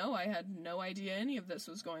 no, I had no idea any of this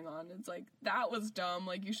was going on. It's like, that was dumb.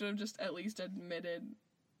 Like, you should have just at least admitted,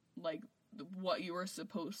 like, what you were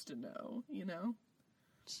supposed to know, you know?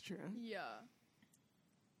 It's true. Yeah.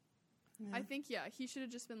 I think, he should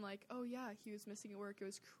have just been like, oh, yeah, he was missing at work. It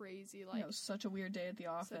was crazy. Like, it was such a weird day at the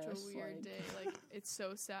office. Such a weird day. Like, it's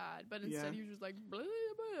so sad. But instead he was just like, blah,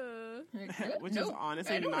 blah. Which is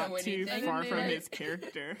honestly not too far from his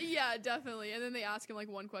character. Yeah, definitely. And then they ask him, like,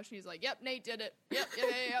 one question. He's like, yep, Nate did it. Yep.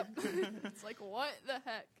 It's like, what the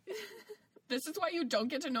heck? This is why you don't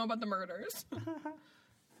get to know about the murders.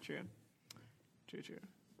 True.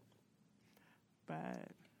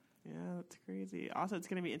 But... yeah, that's crazy. Also, it's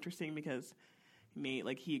going to be interesting because Nate,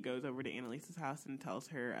 like, he goes over to Annalise's house and tells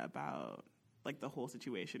her about, like, the whole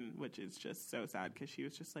situation, which is just so sad because she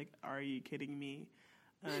was just like, are you kidding me?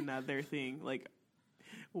 Another thing, like,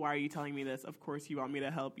 why are you telling me this? Of course you want me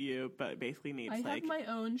to help you, but basically Nate's I like... have my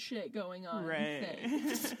own shit going on. Right.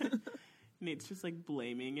 Nate's just, like,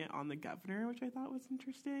 blaming it on the governor, which I thought was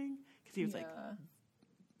interesting because he was like,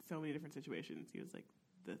 so many different situations. He was like,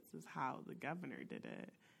 this is how the governor did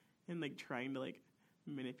it. And, like, trying to, like,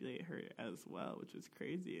 manipulate her as well, which was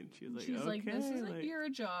crazy. And she was like, she's okay, like, this isn't your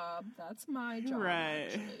job. That's my job,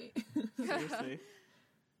 right. Seriously.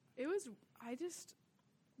 It was,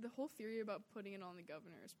 the whole theory about putting it on the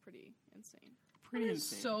governor is pretty insane. Pretty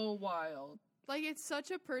insane. So wild. Like, it's such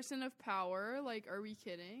a person of power. Like, are we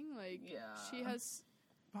kidding? Like, she has...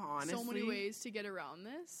 Honestly, so many ways to get around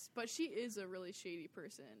this, but she is a really shady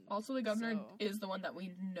person. Also, the governor is the one that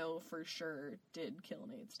we know for sure did kill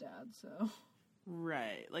Nate's dad, so...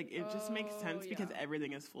 Right. Like, it just makes sense because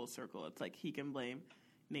everything is full circle. It's like he can blame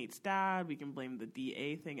Nate's dad, we can blame the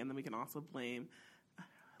DA thing, and then we can also blame,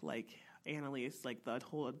 like, Annalise, like, the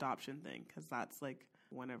whole adoption thing, because that's, like,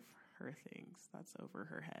 one of her things that's over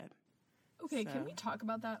her head. Okay, can we talk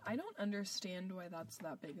about that? I don't understand why that's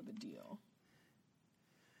that big of a deal.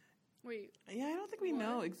 Wait. Yeah, I don't think we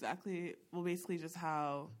know exactly. Well, basically just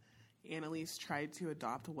how Annalise tried to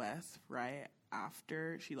adopt Wes right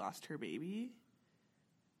after she lost her baby.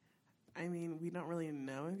 I mean, we don't really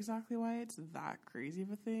know exactly why it's that crazy of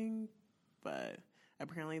a thing, but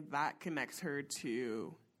apparently that connects her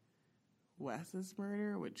to Wes's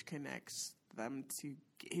murder, which connects them to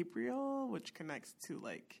Gabriel, which connects to,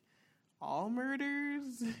 like, all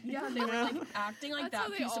murders. Yeah, they were, like, acting like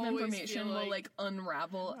that piece of information will, like,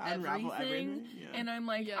 unravel everything. Yeah. And I'm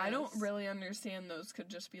like, I don't really understand those could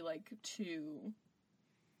just be, like, two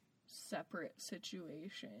separate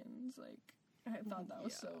situations. Like, I thought that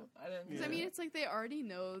was so... I didn't... Because, I mean, it's like they already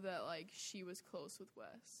know that, like, she was close with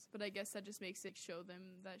Wes. But I guess that just makes it show them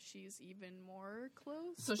that she's even more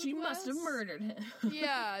close So she must have murdered him.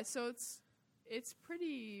 Yeah, so it's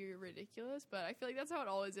pretty ridiculous, but I feel like that's how it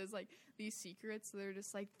always is. Like, these secrets, they're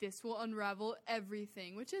just like, this will unravel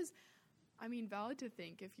everything, which is, I mean, valid to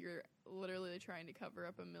think if you're literally trying to cover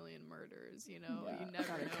up 1 million murders, you know, you never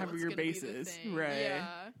know cover your bases, right?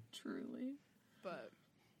 Yeah, truly. But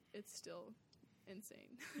it's still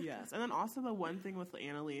insane. Yes, and then also the one thing with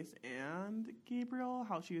Annalise and Gabriel,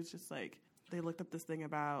 how she was just like, they looked up this thing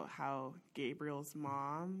about how Gabriel's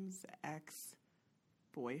mom's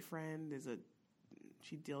ex-boyfriend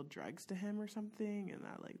she dealt drugs to him or something, and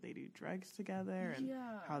that like they do drugs together, and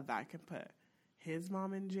how that can put his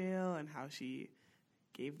mom in jail, and how she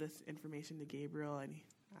gave this information to Gabriel, and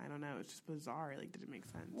I don't know, it's just bizarre. Like, did it make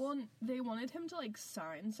sense? Well, they wanted him to like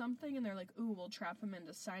sign something, and they're like, ooh, we'll trap him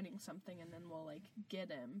into signing something, and then we'll like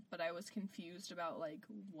get him. But I was confused about like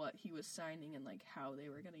what he was signing and like how they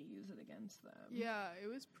were gonna use it against them. Yeah, it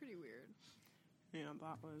was pretty weird. Yeah,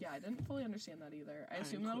 that was... Yeah, I didn't fully understand that either. I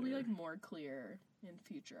assume that'll be like more clear in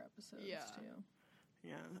future episodes too.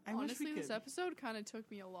 Yeah. Honestly, this episode kind of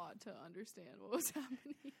took me a lot to understand what was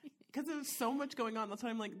happening. Because there's so much going on. That's why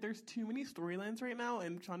I'm like, there's too many storylines right now,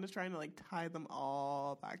 and Shonda's trying to like tie them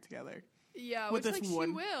all back together. Yeah, which like she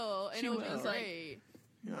will, and it'll be great.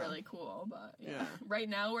 Really cool, but right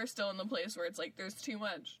now we're still in the place where it's like there's too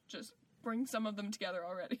much. Just bring some of them together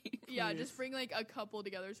already. Yeah, just bring like a couple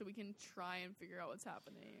together so we can try and figure out what's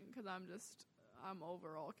happening. Because I'm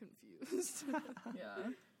overall confused.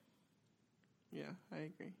 Yeah. Yeah, I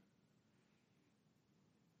agree.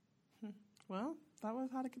 Well, that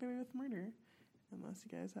was How to Get Away with Murder. Unless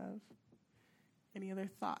you guys have any other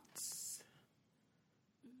thoughts.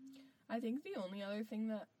 I think the only other thing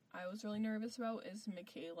that I was really nervous about is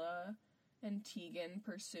Michaela and Tegan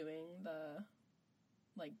pursuing the,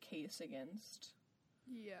 like, case against...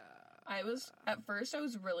 Yeah. At first I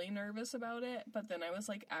was really nervous about it, but then I was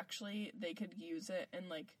like, actually, they could use it and,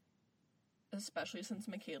 like, especially since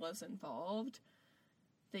Michaela's involved,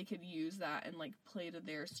 they could use that and, like, play to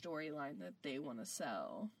their storyline that they want to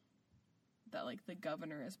sell. That, like, the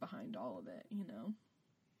governor is behind all of it, you know?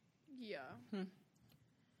 Yeah.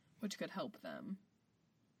 Which could help them.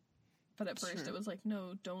 But at first it was like,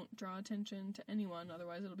 no, don't draw attention to anyone,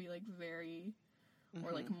 otherwise it'll be, like, very...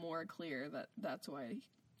 or, like, more clear that that's why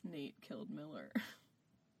Nate killed Miller.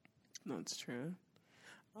 No, it's true.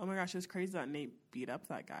 Oh my gosh, it's crazy that Nate beat up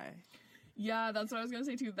that guy. Yeah, that's what I was gonna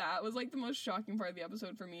say too. That was like the most shocking part of the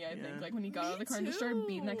episode for me, I think. Like when he got out of the car and just started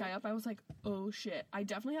beating that guy up, I was like, oh shit. I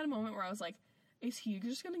definitely had a moment where I was like, is he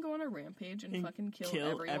just gonna go on a rampage and fucking kill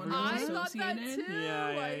everyone? I thought that too. Yeah.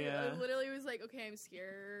 I literally was like, okay, I'm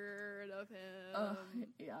scared of him.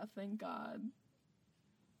 Yeah, thank God.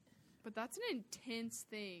 But that's an intense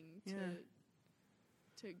thing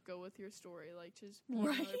to go with your story, like, just beat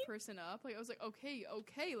another person up. Like, I was like, okay,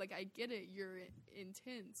 like, I get it, you're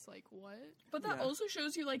intense, like, what? But that also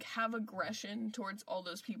shows you, like, have aggression towards all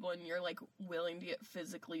those people, and you're, like, willing to get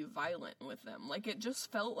physically violent with them. Like, it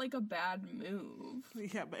just felt like a bad move.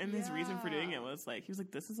 Yeah, but his reason for doing it was, like, he was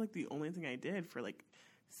like, this is, like, the only thing I did for, like,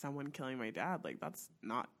 someone killing my dad. Like, that's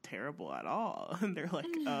not terrible at all. And they're like,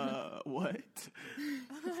 what?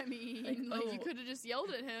 I mean, like, you could have just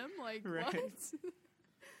yelled at him, like, what?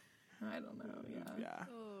 I don't know, yeah.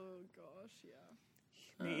 Oh, gosh,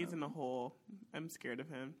 yeah. Nate's in a hole. I'm scared of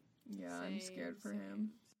him. Yeah, I'm scared for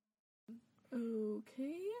him.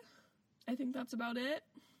 Okay. I think that's about it.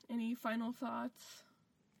 Any final thoughts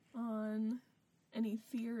on any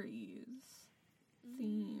theories,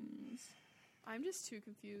 themes? I'm just too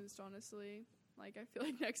confused, honestly. Like, I feel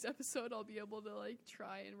like next episode I'll be able to, like,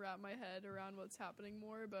 try and wrap my head around what's happening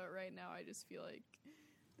more, but right now I just feel like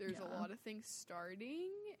there's a lot of things starting,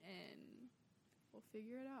 and we'll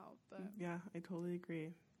figure it out. But yeah, I totally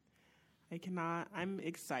agree. I'm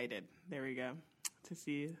excited. There we go. To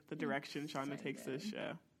see the direction Shonda takes this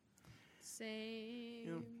show.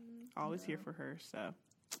 Same. Always here for her, so.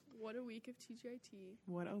 What a week of TGIT.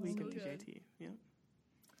 What a week of TGIT. Yeah.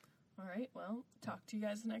 All right, well, talk to you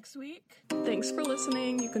guys next week. Thanks for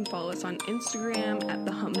listening. You can follow us on Instagram at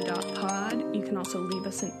thehum.pod. You can also leave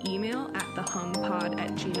us an email at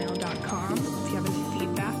thehumpod@gmail.com if you have any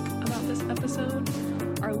feedback about this episode.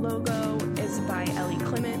 Our logo is by Ellie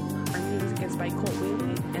Clement. Our music is by Colt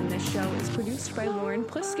Whaley. And this show is produced by Lauren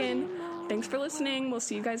Pliskin. Thanks for listening. We'll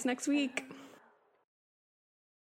see you guys next week.